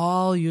 we're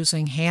all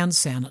using hand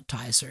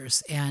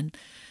sanitizers. And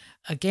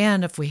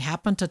again, if we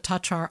happen to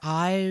touch our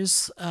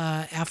eyes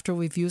after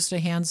we've used a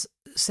hand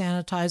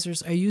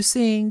sanitizers, are you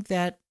seeing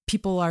that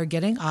people are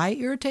getting eye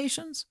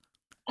irritations?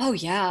 Oh,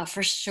 yeah,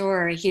 for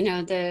sure.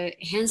 The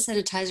hand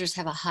sanitizers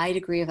have a high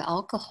degree of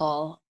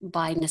alcohol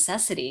by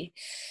necessity.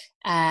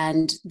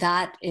 And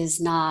that is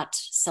not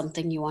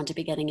something you want to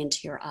be getting into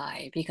your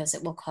eye, because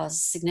it will cause a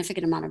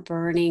significant amount of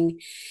burning.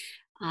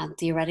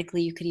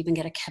 Theoretically, you could even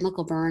get a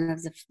chemical burn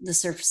of the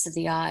surface of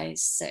the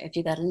eyes, so if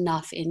you got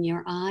enough in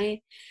your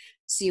eye.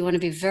 So you want to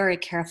be very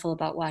careful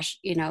about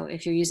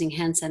if you're using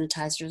hand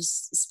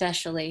sanitizers,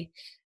 especially,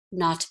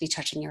 not to be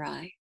touching your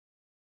eye.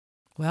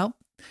 Well,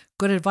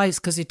 good advice,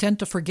 because you tend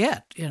to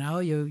forget,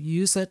 you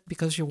use it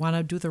because you want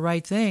to do the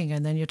right thing,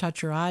 and then you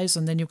touch your eyes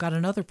and then you've got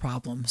another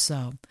problem.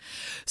 So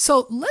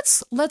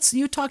let's,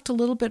 you talked a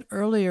little bit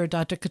earlier,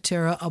 Dr.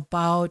 Katira,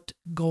 about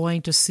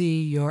going to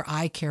see your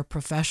eye care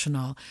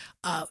professional.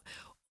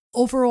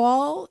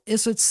 Overall,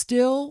 is it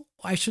still,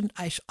 I should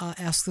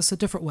ask this a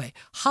different way.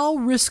 How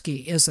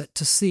risky is it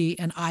to see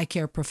an eye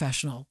care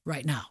professional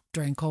right now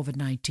during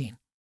COVID-19?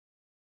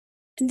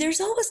 There's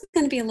always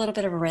going to be a little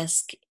bit of a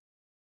risk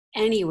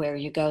anywhere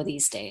you go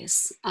these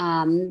days.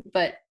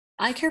 But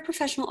eye care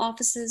professional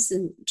offices,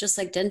 and just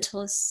like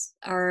dentists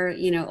are,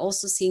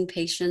 also seeing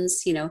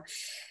patients,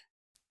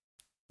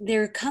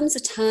 there comes a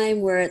time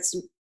where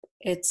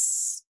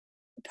it's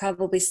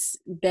probably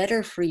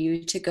better for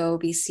you to go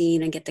be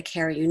seen and get the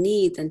care you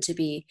need than to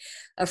be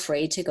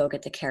afraid to go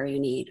get the care you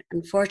need.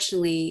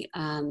 Unfortunately,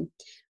 I'm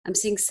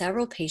seeing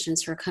several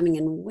patients who are coming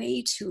in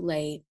way too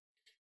late.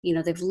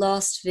 They've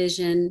lost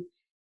vision.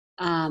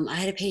 I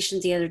had a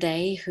patient the other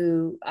day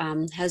who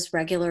has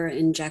regular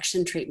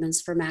injection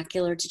treatments for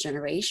macular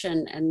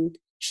degeneration, and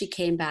she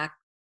came back,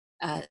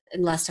 and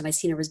last time I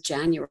seen her was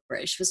January.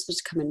 She was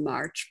supposed to come in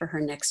March for her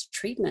next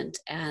treatment,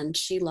 and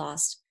she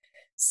lost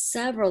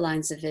several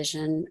lines of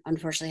vision,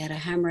 unfortunately had a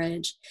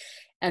hemorrhage.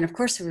 And of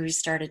course, we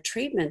restarted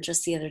treatment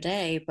just the other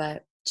day,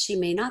 but she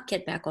may not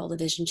get back all the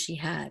vision she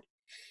had.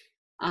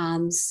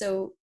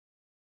 So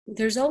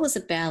there's always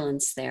a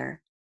balance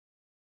there.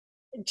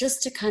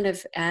 Just to kind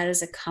of add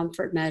as a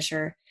comfort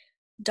measure,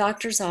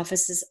 doctors'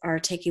 offices are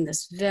taking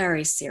this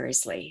very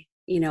seriously.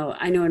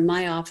 I know in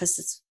my office,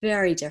 it's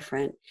very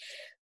different.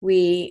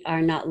 We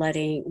are not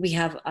we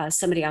have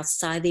somebody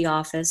outside the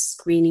office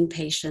screening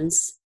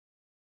patients.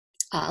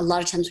 A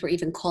lot of times we're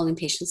even calling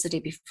patients the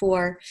day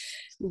before,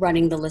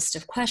 running the list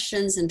of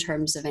questions in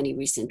terms of any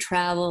recent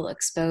travel,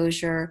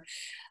 exposure,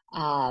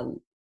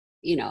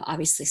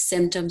 obviously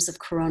symptoms of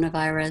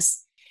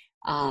coronavirus.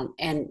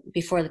 And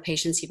before the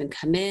patients even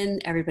come in,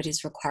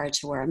 everybody's required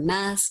to wear a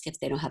mask. If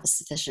they don't have a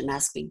sufficient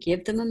mask, we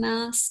give them a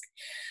mask.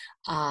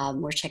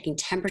 We're checking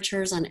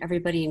temperatures on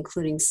everybody,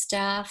 including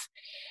staff.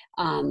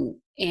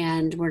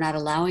 And we're not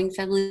allowing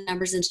family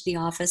members into the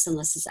office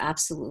unless it's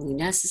absolutely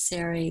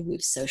necessary.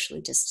 We've socially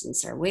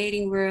distanced our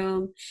waiting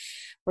room.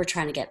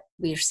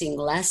 We are seeing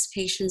less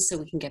patients so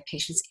we can get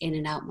patients in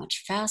and out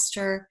much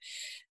faster.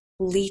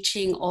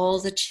 Bleaching all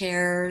the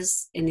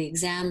chairs in the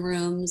exam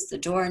rooms, the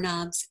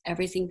doorknobs,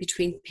 everything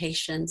between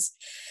patients.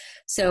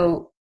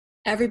 So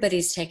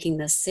everybody's taking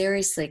this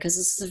seriously, because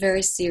this is a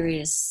very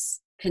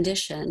serious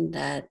condition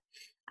that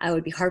I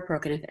would be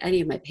heartbroken if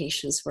any of my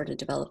patients were to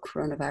develop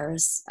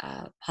coronavirus,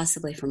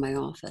 possibly from my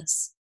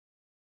office.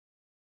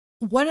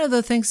 One of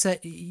the things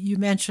that you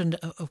mentioned,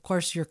 of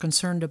course, you're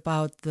concerned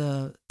about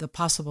the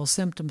possible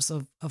symptoms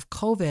of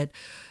COVID.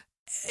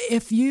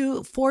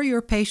 For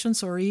your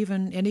patients, or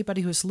even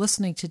anybody who's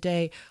listening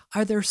today,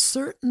 are there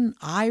certain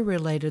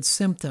eye-related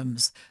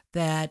symptoms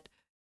that,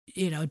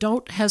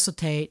 don't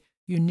hesitate,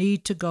 you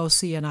need to go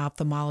see an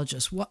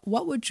ophthalmologist?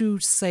 What would you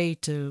say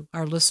to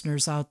our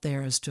listeners out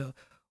there as to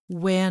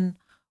when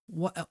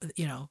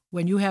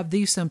you have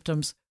these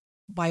symptoms,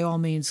 by all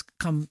means,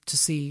 come to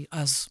see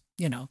us,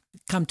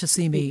 come to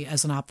see me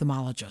as an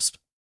ophthalmologist?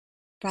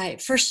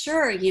 Right, for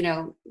sure.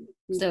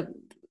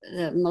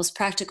 the most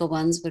practical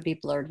ones would be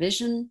blurred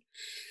vision,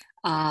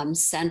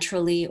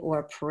 centrally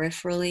or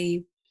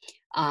peripherally.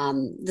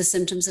 The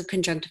symptoms of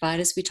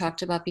conjunctivitis we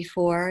talked about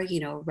before,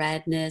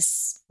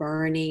 redness,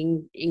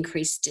 burning,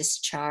 increased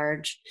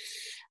discharge.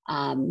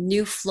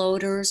 New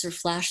floaters or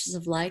flashes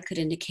of light could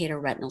indicate a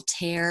retinal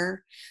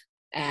tear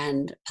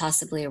and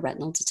possibly a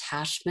retinal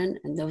detachment.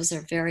 And those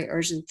are very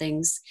urgent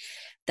things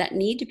that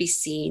need to be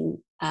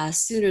seen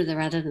sooner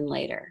rather than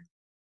later.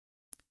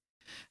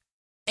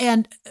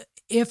 And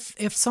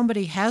if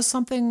somebody has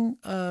something,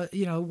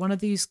 one of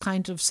these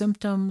kinds of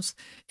symptoms,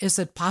 is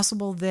it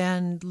possible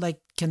then,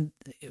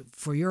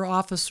 for your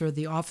office or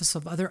the office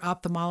of other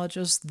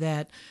ophthalmologists,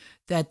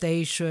 that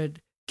they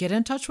should get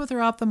in touch with their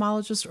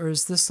ophthalmologist, or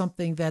is this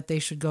something that they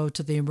should go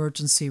to the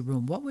emergency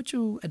room? What would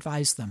you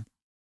advise them?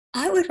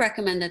 I would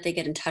recommend that they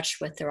get in touch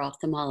with their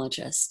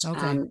ophthalmologist.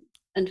 Okay.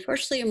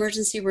 Unfortunately,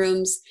 emergency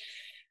rooms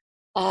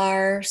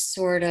are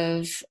sort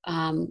of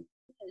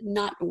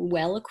not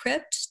well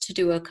equipped to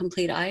do a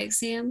complete eye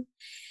exam.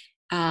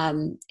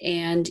 And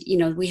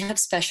we have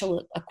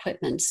special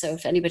equipment. So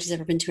if anybody's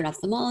ever been to an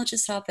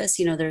ophthalmologist office,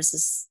 there's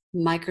this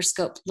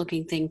microscope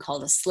looking thing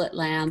called a slit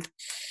lamp.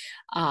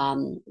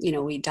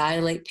 We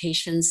dilate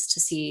patients to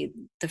see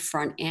the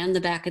front and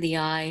the back of the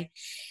eye.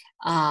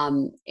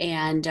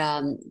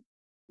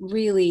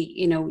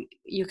 Really,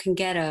 you can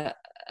get a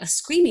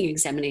screening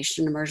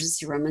examination in an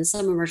emergency room, and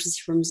some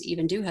emergency rooms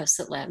even do have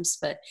slit lamps.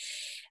 But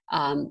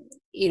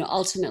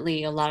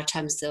ultimately, a lot of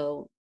times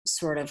they'll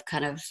sort of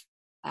kind of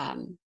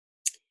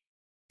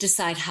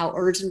decide how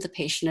urgent the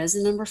patient is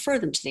and then refer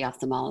them to the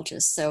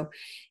ophthalmologist. So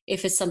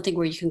if it's something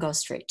where you can go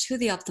straight to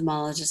the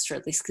ophthalmologist, or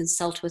at least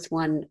consult with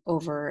one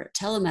over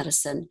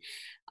telemedicine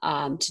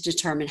to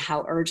determine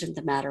how urgent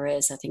the matter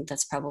is, I think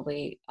that's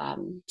probably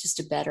just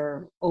a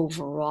better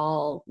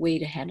overall way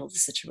to handle the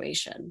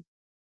situation.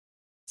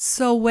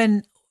 So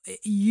when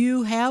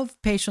you have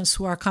patients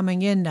who are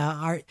coming in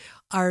now,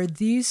 are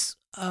these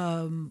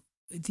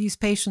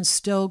patients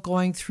still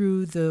going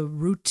through the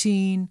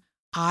routine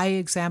eye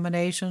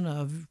examination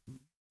of,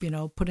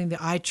 putting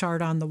the eye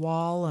chart on the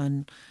wall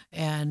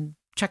and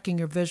checking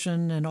your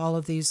vision and all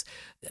of these,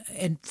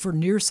 and for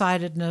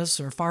nearsightedness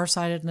or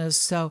farsightedness?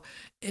 So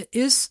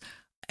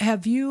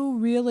have you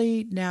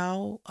really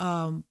now,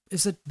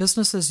 is it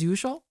business as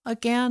usual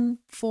again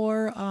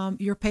for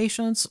your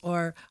patients,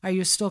 or are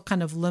you still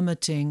kind of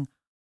limiting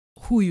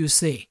who you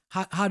see?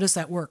 How does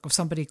that work? If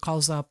somebody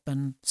calls up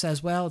and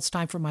says, well, it's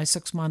time for my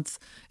 6-month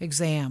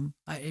exam,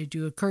 do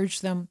you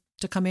encourage them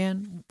to come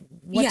in?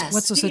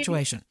 What's the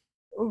situation?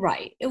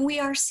 Right. And we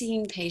are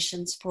seeing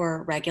patients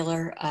for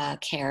regular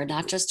care,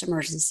 not just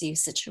emergency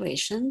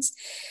situations.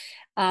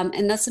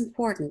 And that's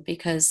important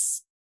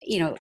because,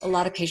 a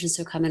lot of patients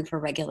who come in for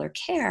regular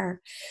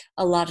care,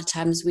 a lot of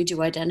times we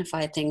do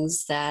identify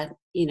things that,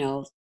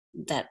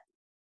 that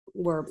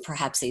were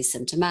perhaps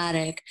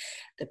asymptomatic,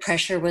 the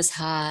pressure was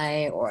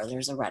high, or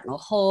there's a retinal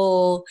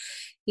hole,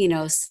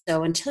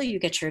 so until you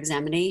get your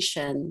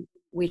examination,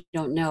 we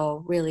don't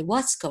know really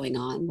what's going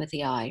on with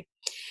the eye.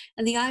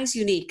 And the eye is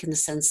unique in the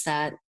sense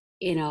that,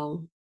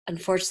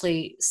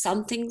 unfortunately,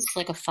 some things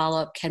like a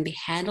follow-up can be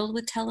handled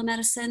with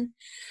telemedicine,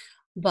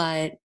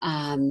 but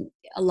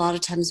a lot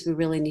of times we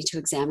really need to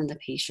examine the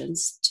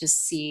patients to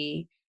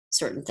see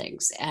certain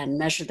things and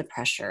measure the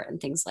pressure and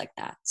things like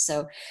that.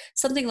 So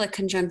something like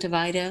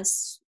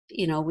conjunctivitis,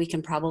 we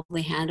can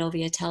probably handle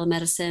via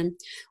telemedicine,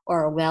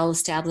 or a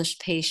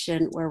well-established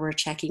patient where we're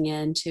checking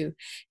in to,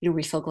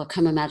 refill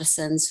glaucoma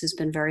medicines, who's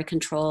been very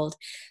controlled.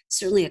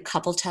 Certainly a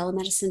couple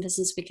telemedicine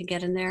visits we can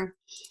get in there,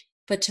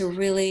 but to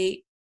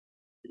really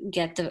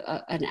get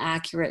an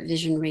accurate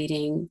vision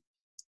reading,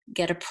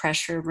 get a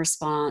pressure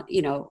response,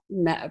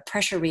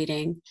 pressure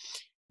reading,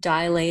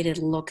 dilate and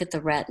look at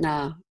the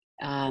retina.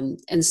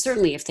 And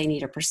certainly if they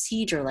need a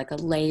procedure like a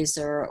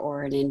laser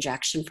or an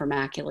injection for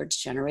macular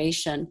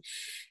degeneration,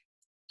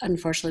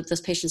 unfortunately,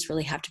 those patients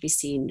really have to be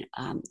seen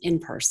in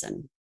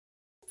person.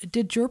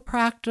 Did your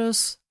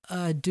practice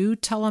do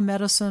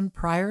telemedicine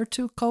prior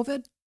to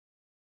COVID?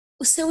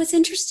 So it's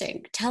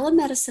interesting.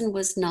 Telemedicine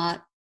was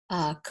not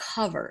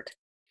covered.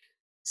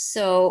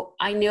 So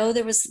I know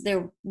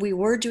we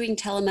were doing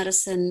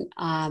telemedicine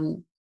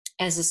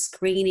as a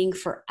screening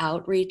for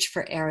outreach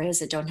for areas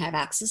that don't have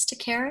access to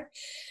care.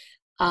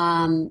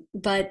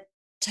 But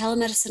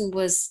telemedicine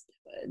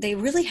they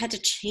really had to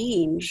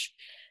change,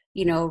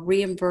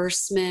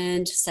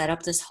 reimbursement, set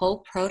up this whole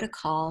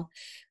protocol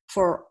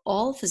for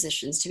all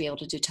physicians to be able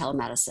to do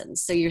telemedicine.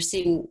 So you're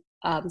seeing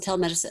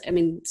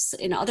telemedicine,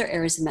 in other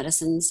areas of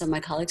medicine, some of my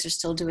colleagues are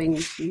still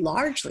doing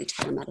largely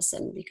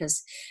telemedicine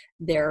because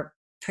their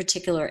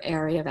particular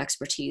area of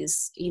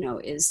expertise,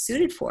 is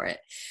suited for it.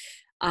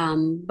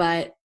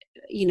 But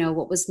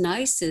what was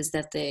nice is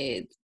that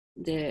the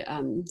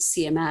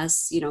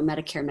CMS,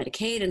 Medicare,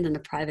 Medicaid, and then the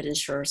private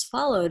insurers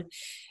followed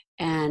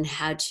and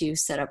had to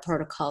set up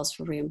protocols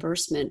for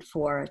reimbursement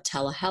for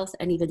telehealth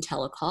and even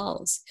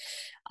telecalls,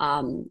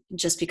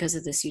 just because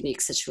of this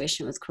unique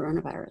situation with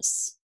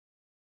coronavirus.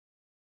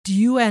 Do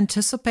you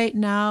anticipate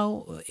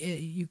now,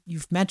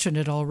 you've mentioned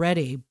it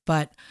already,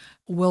 but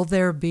will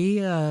there be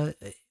a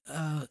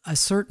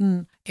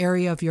certain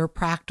area of your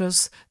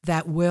practice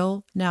that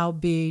will now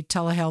be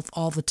telehealth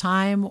all the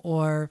time?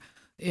 Or,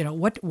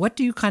 what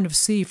do you kind of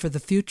see for the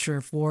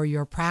future for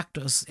your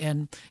practice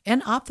and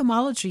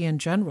ophthalmology in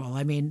general?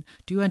 I mean,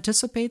 do you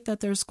anticipate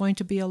that there's going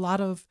to be a lot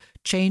of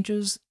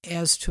changes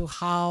as to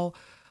how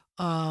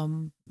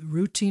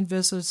routine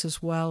visits,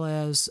 as well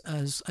as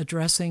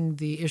addressing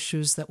the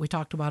issues that we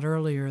talked about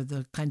earlier,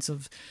 the kinds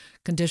of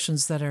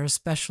conditions that are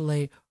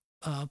especially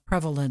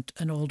prevalent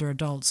in older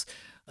adults?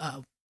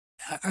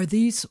 Are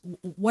these,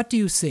 what do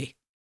you see?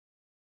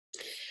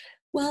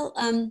 Well,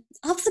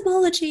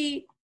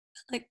 ophthalmology,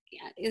 like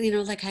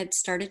I had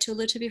started to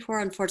allude to before,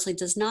 unfortunately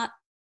does not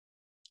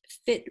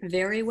fit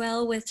very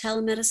well with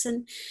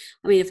telemedicine.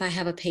 I mean, if I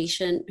have a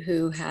patient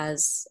who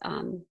has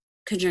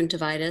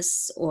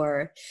conjunctivitis,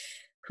 or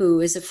who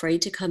is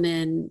afraid to come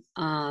in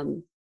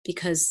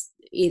because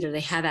either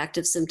they have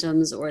active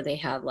symptoms, or they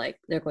have, like,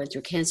 they're going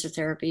through cancer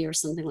therapy or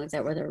something like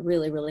that, where they're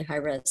really, really high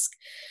risk,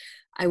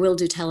 I will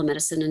do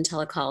telemedicine and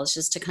telecalls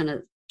just to kind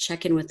of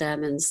check in with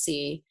them and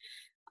see,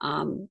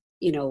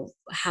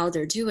 how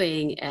they're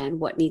doing and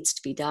what needs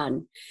to be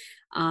done.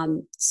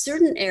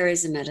 Certain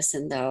areas of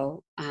medicine,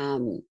 though,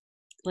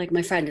 like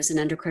my friend who's an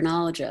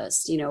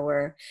endocrinologist,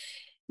 where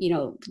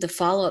the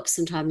follow-up,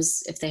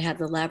 sometimes if they have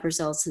the lab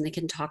results and they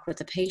can talk with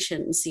the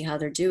patient and see how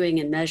they're doing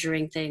and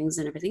measuring things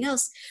and everything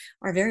else,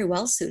 are very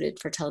well suited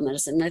for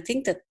telemedicine. And I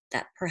think that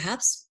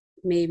perhaps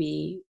may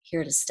be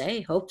here to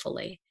stay,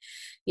 hopefully.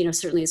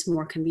 Certainly it's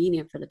more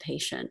convenient for the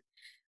patient.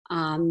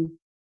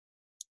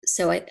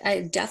 So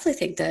I definitely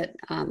think that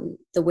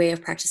the way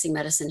of practicing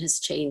medicine has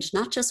changed,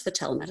 not just with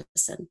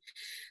telemedicine.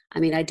 I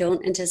mean, I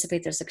don't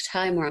anticipate there's a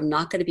time where I'm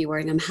not going to be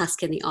wearing a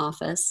mask in the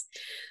office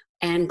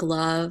and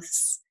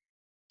gloves.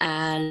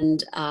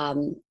 And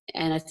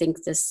I think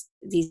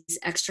these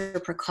extra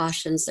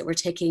precautions that we're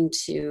taking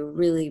to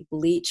really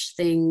bleach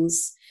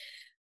things,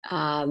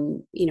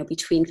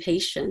 between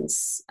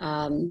patients,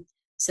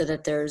 so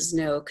that there's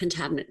no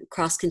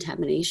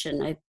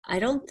cross-contamination. I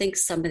don't think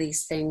some of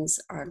these things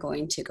are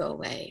going to go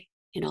away,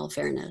 in all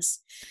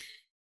fairness.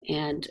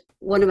 And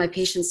one of my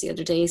patients the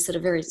other day said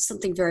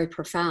something very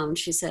profound.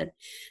 She said,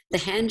 "The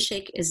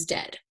handshake is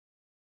dead."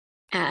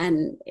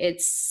 And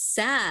it's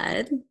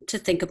sad to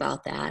think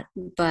about that,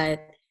 but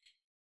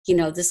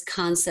this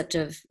concept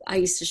of, I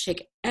used to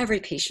shake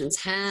every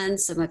patient's hand.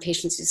 Some of my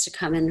patients used to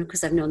come in,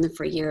 because I've known them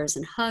for years,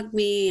 and hug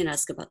me and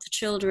ask about the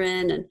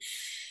children. And,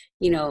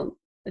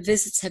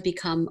 visits have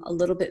become a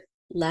little bit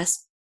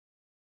less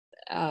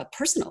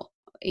personal,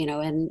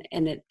 and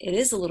it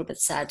is a little bit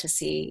sad to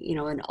see,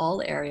 in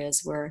all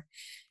areas where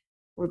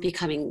we're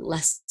becoming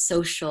less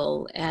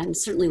social and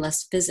certainly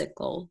less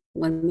physical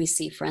when we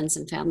see friends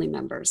and family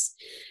members.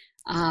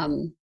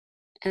 And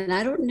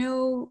I don't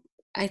know,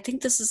 I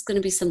think this is going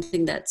to be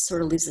something that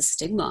sort of leaves a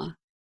stigma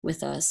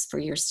with us for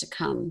years to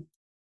come.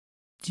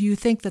 Do you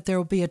think that there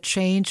will be a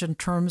change in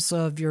terms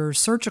of your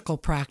surgical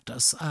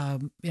practice?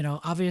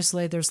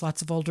 Obviously there's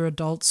lots of older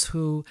adults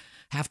who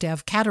have to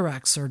have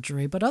cataract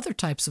surgery, but other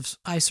types of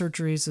eye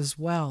surgeries as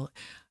well.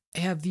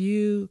 Has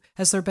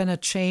there been a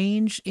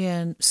change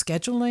in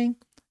scheduling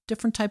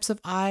different types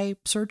of eye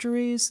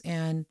surgeries,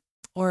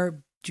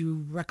 or do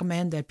you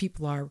recommend that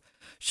people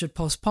should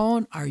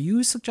postpone? Are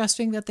you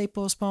suggesting that they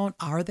postpone?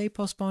 Are they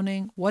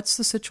postponing? What's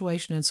the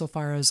situation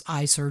insofar as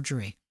eye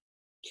surgery?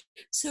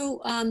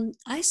 So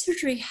eye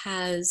surgery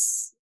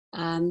has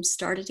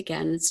started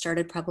again. It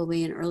started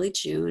probably in early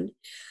June.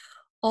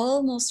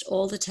 Almost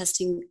all the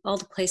testing, all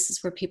the places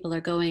where people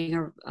are going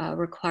are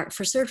required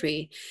for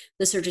surgery.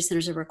 The surgery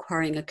centers are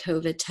requiring a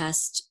COVID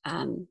test,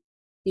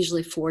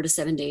 usually 4 to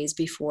 7 days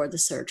before the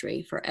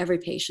surgery for every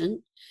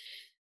patient.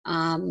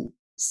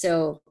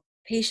 So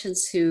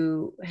patients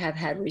who have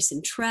had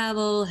recent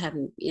travel,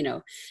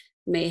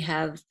 may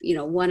have,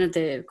 one of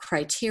the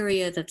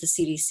criteria that the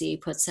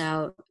CDC puts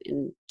out,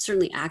 and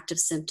certainly active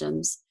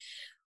symptoms,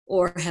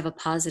 or have a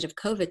positive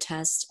COVID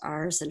test,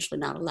 are essentially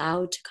not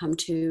allowed to come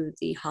to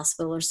the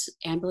hospital or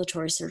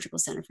ambulatory surgical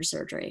center for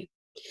surgery.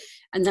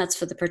 And that's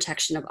for the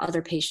protection of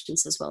other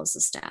patients as well as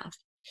the staff.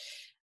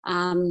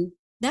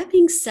 That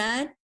being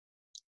said,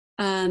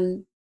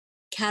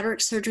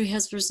 cataract surgery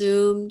has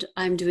resumed.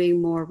 I'm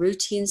doing more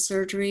routine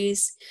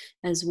surgeries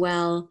as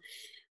well,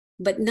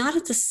 but not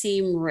at the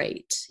same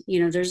rate.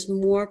 There's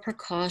more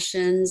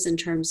precautions in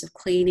terms of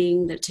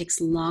cleaning, that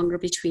takes longer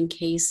between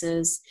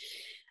cases.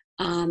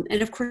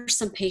 And of course,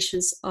 some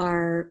patients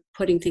are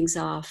putting things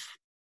off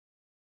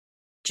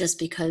just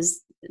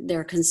because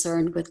they're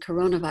concerned with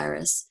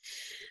coronavirus.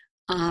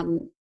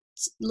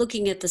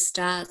 Looking at the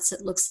stats,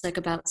 it looks like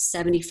about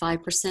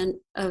 75%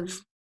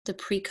 of the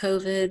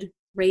pre-COVID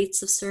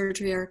rates of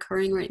surgery are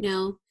occurring right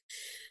now.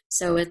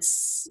 So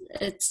it's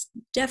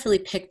definitely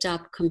picked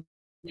up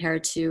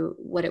compared to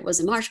what it was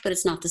in March, but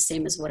it's not the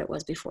same as what it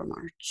was before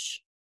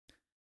March.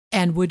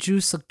 And would you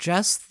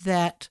suggest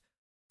that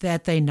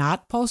they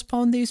not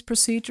postpone these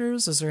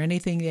procedures? Is there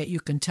anything that you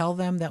can tell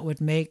them that would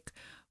make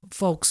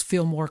folks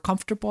feel more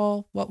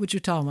comfortable? What would you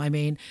tell them? I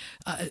mean,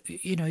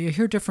 you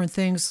hear different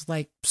things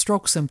like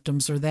stroke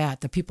symptoms or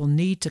that people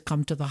need to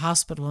come to the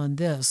hospital and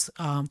this,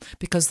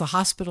 because the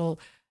hospital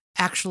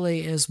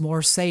actually is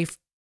more safe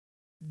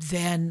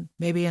than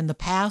maybe in the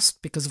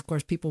past, because of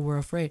course people were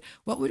afraid.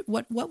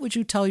 What would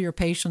you tell your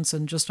patients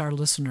and just our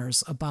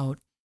listeners about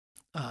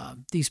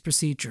these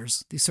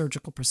procedures, these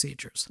surgical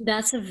procedures?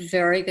 That's a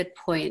very good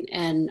point.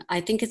 And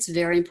I think it's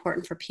very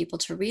important for people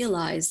to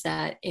realize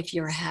that if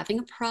you're having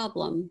a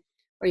problem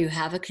or you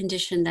have a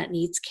condition that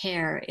needs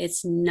care,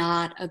 it's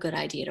not a good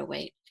idea to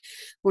wait.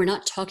 We're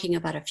not talking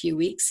about a few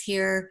weeks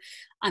here.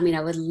 I mean,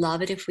 I would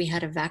love it if we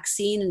had a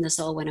vaccine and this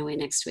all went away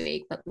next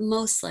week, but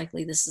most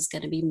likely this is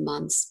going to be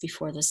months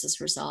before this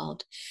is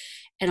resolved.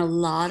 And a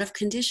lot of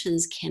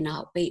conditions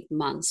cannot wait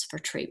months for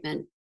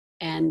treatment.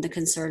 And the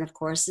concern, of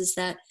course, is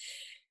that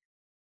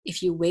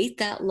if you wait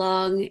that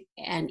long,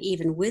 and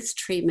even with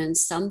treatment,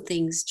 some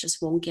things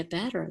just won't get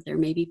better. There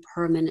may be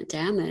permanent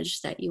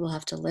damage that you will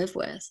have to live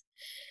with.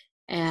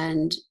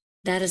 And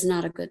that is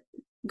not a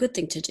good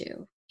thing to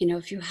do.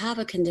 If you have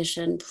a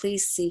condition,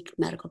 please seek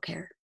medical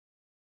care.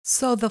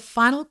 So the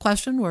final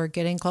question, we're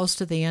getting close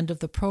to the end of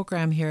the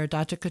program here,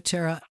 Dr.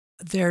 Katira.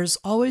 There's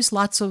always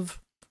lots of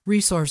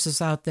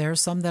resources out there,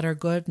 some that are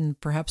good and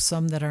perhaps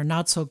some that are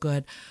not so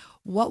good.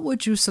 What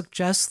would you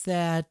suggest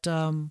that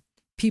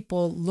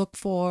people look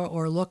for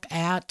or look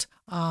at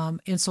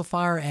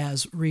insofar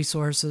as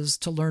resources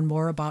to learn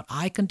more about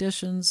eye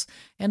conditions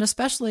and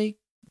especially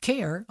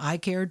eye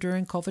care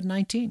during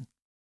COVID-19?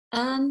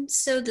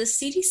 So the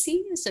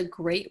CDC is a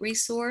great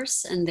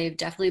resource, and they've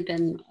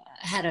definitely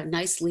had a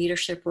nice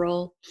leadership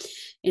role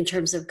in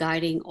terms of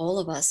guiding all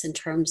of us in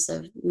terms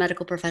of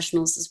medical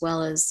professionals, as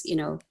well as,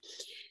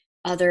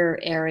 other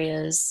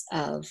areas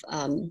of,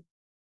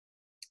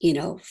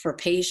 for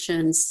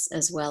patients,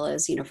 as well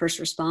as, first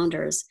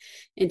responders,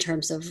 in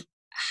terms of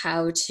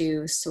how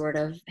to sort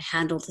of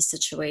handle the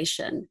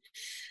situation.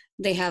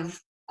 They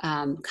have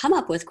come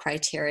up with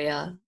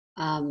criteria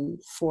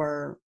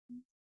for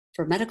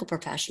medical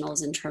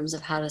professionals in terms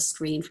of how to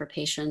screen for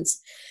patients,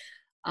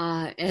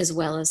 as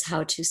well as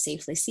how to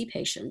safely see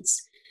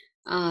patients.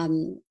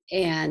 So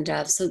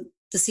the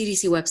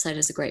CDC website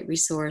is a great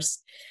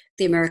resource.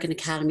 The American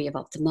Academy of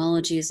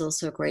Ophthalmology is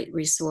also a great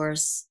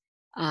resource.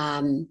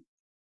 In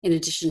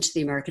addition to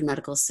the American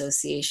Medical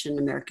Association,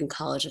 American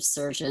College of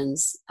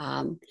Surgeons,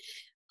 a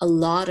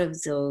lot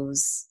of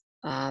those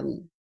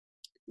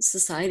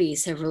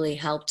societies have really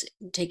helped,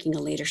 taking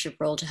a leadership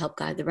role to help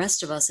guide the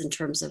rest of us in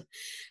terms of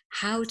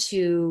how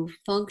to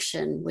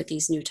function with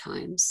these new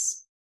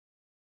times.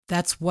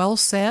 That's well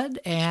said,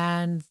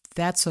 and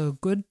that's a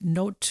good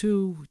note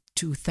to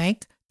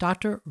thank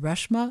Dr.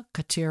 Reshma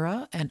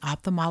Katira, an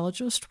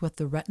ophthalmologist with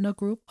the Retina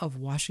Group of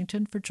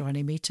Washington, for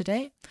joining me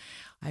today.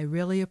 I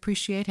really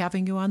appreciate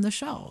having you on the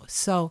show.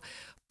 So,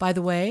 by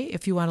the way,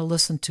 if you want to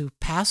listen to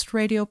past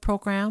radio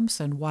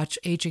programs and watch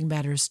Aging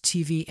Matters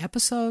TV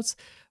episodes,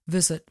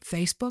 visit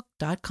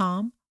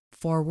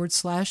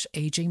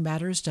facebook.com/Aging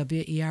Matters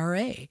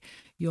WERA.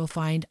 You'll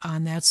find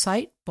on that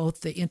site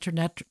both the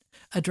internet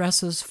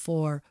addresses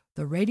for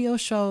the radio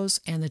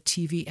shows and the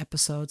TV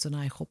episodes, and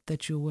I hope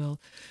that you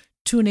will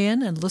tune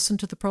in and listen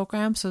to the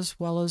programs as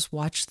well as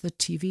watch the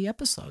TV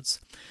episodes.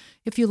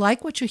 If you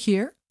like what you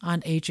hear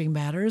on Aging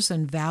Matters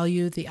and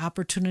value the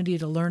opportunity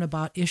to learn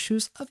about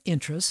issues of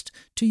interest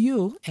to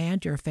you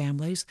and your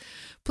families,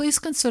 please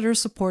consider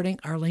supporting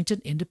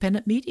Arlington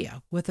Independent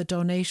Media with a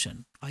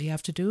donation. All you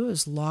have to do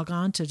is log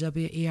on to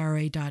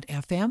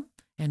WERA.FM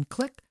and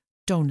click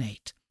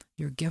Donate.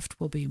 Your gift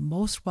will be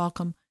most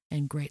welcome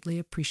and greatly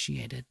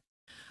appreciated.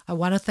 I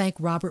want to thank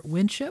Robert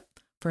Winship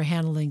for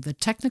handling the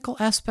technical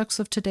aspects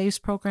of today's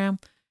program.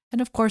 And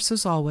of course,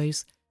 as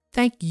always,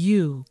 thank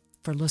you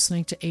for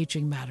listening to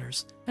Aging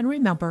Matters. And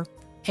remember,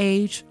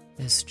 age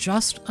is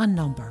just a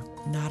number,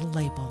 not a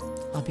label.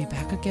 I'll be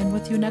back again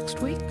with you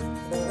next week.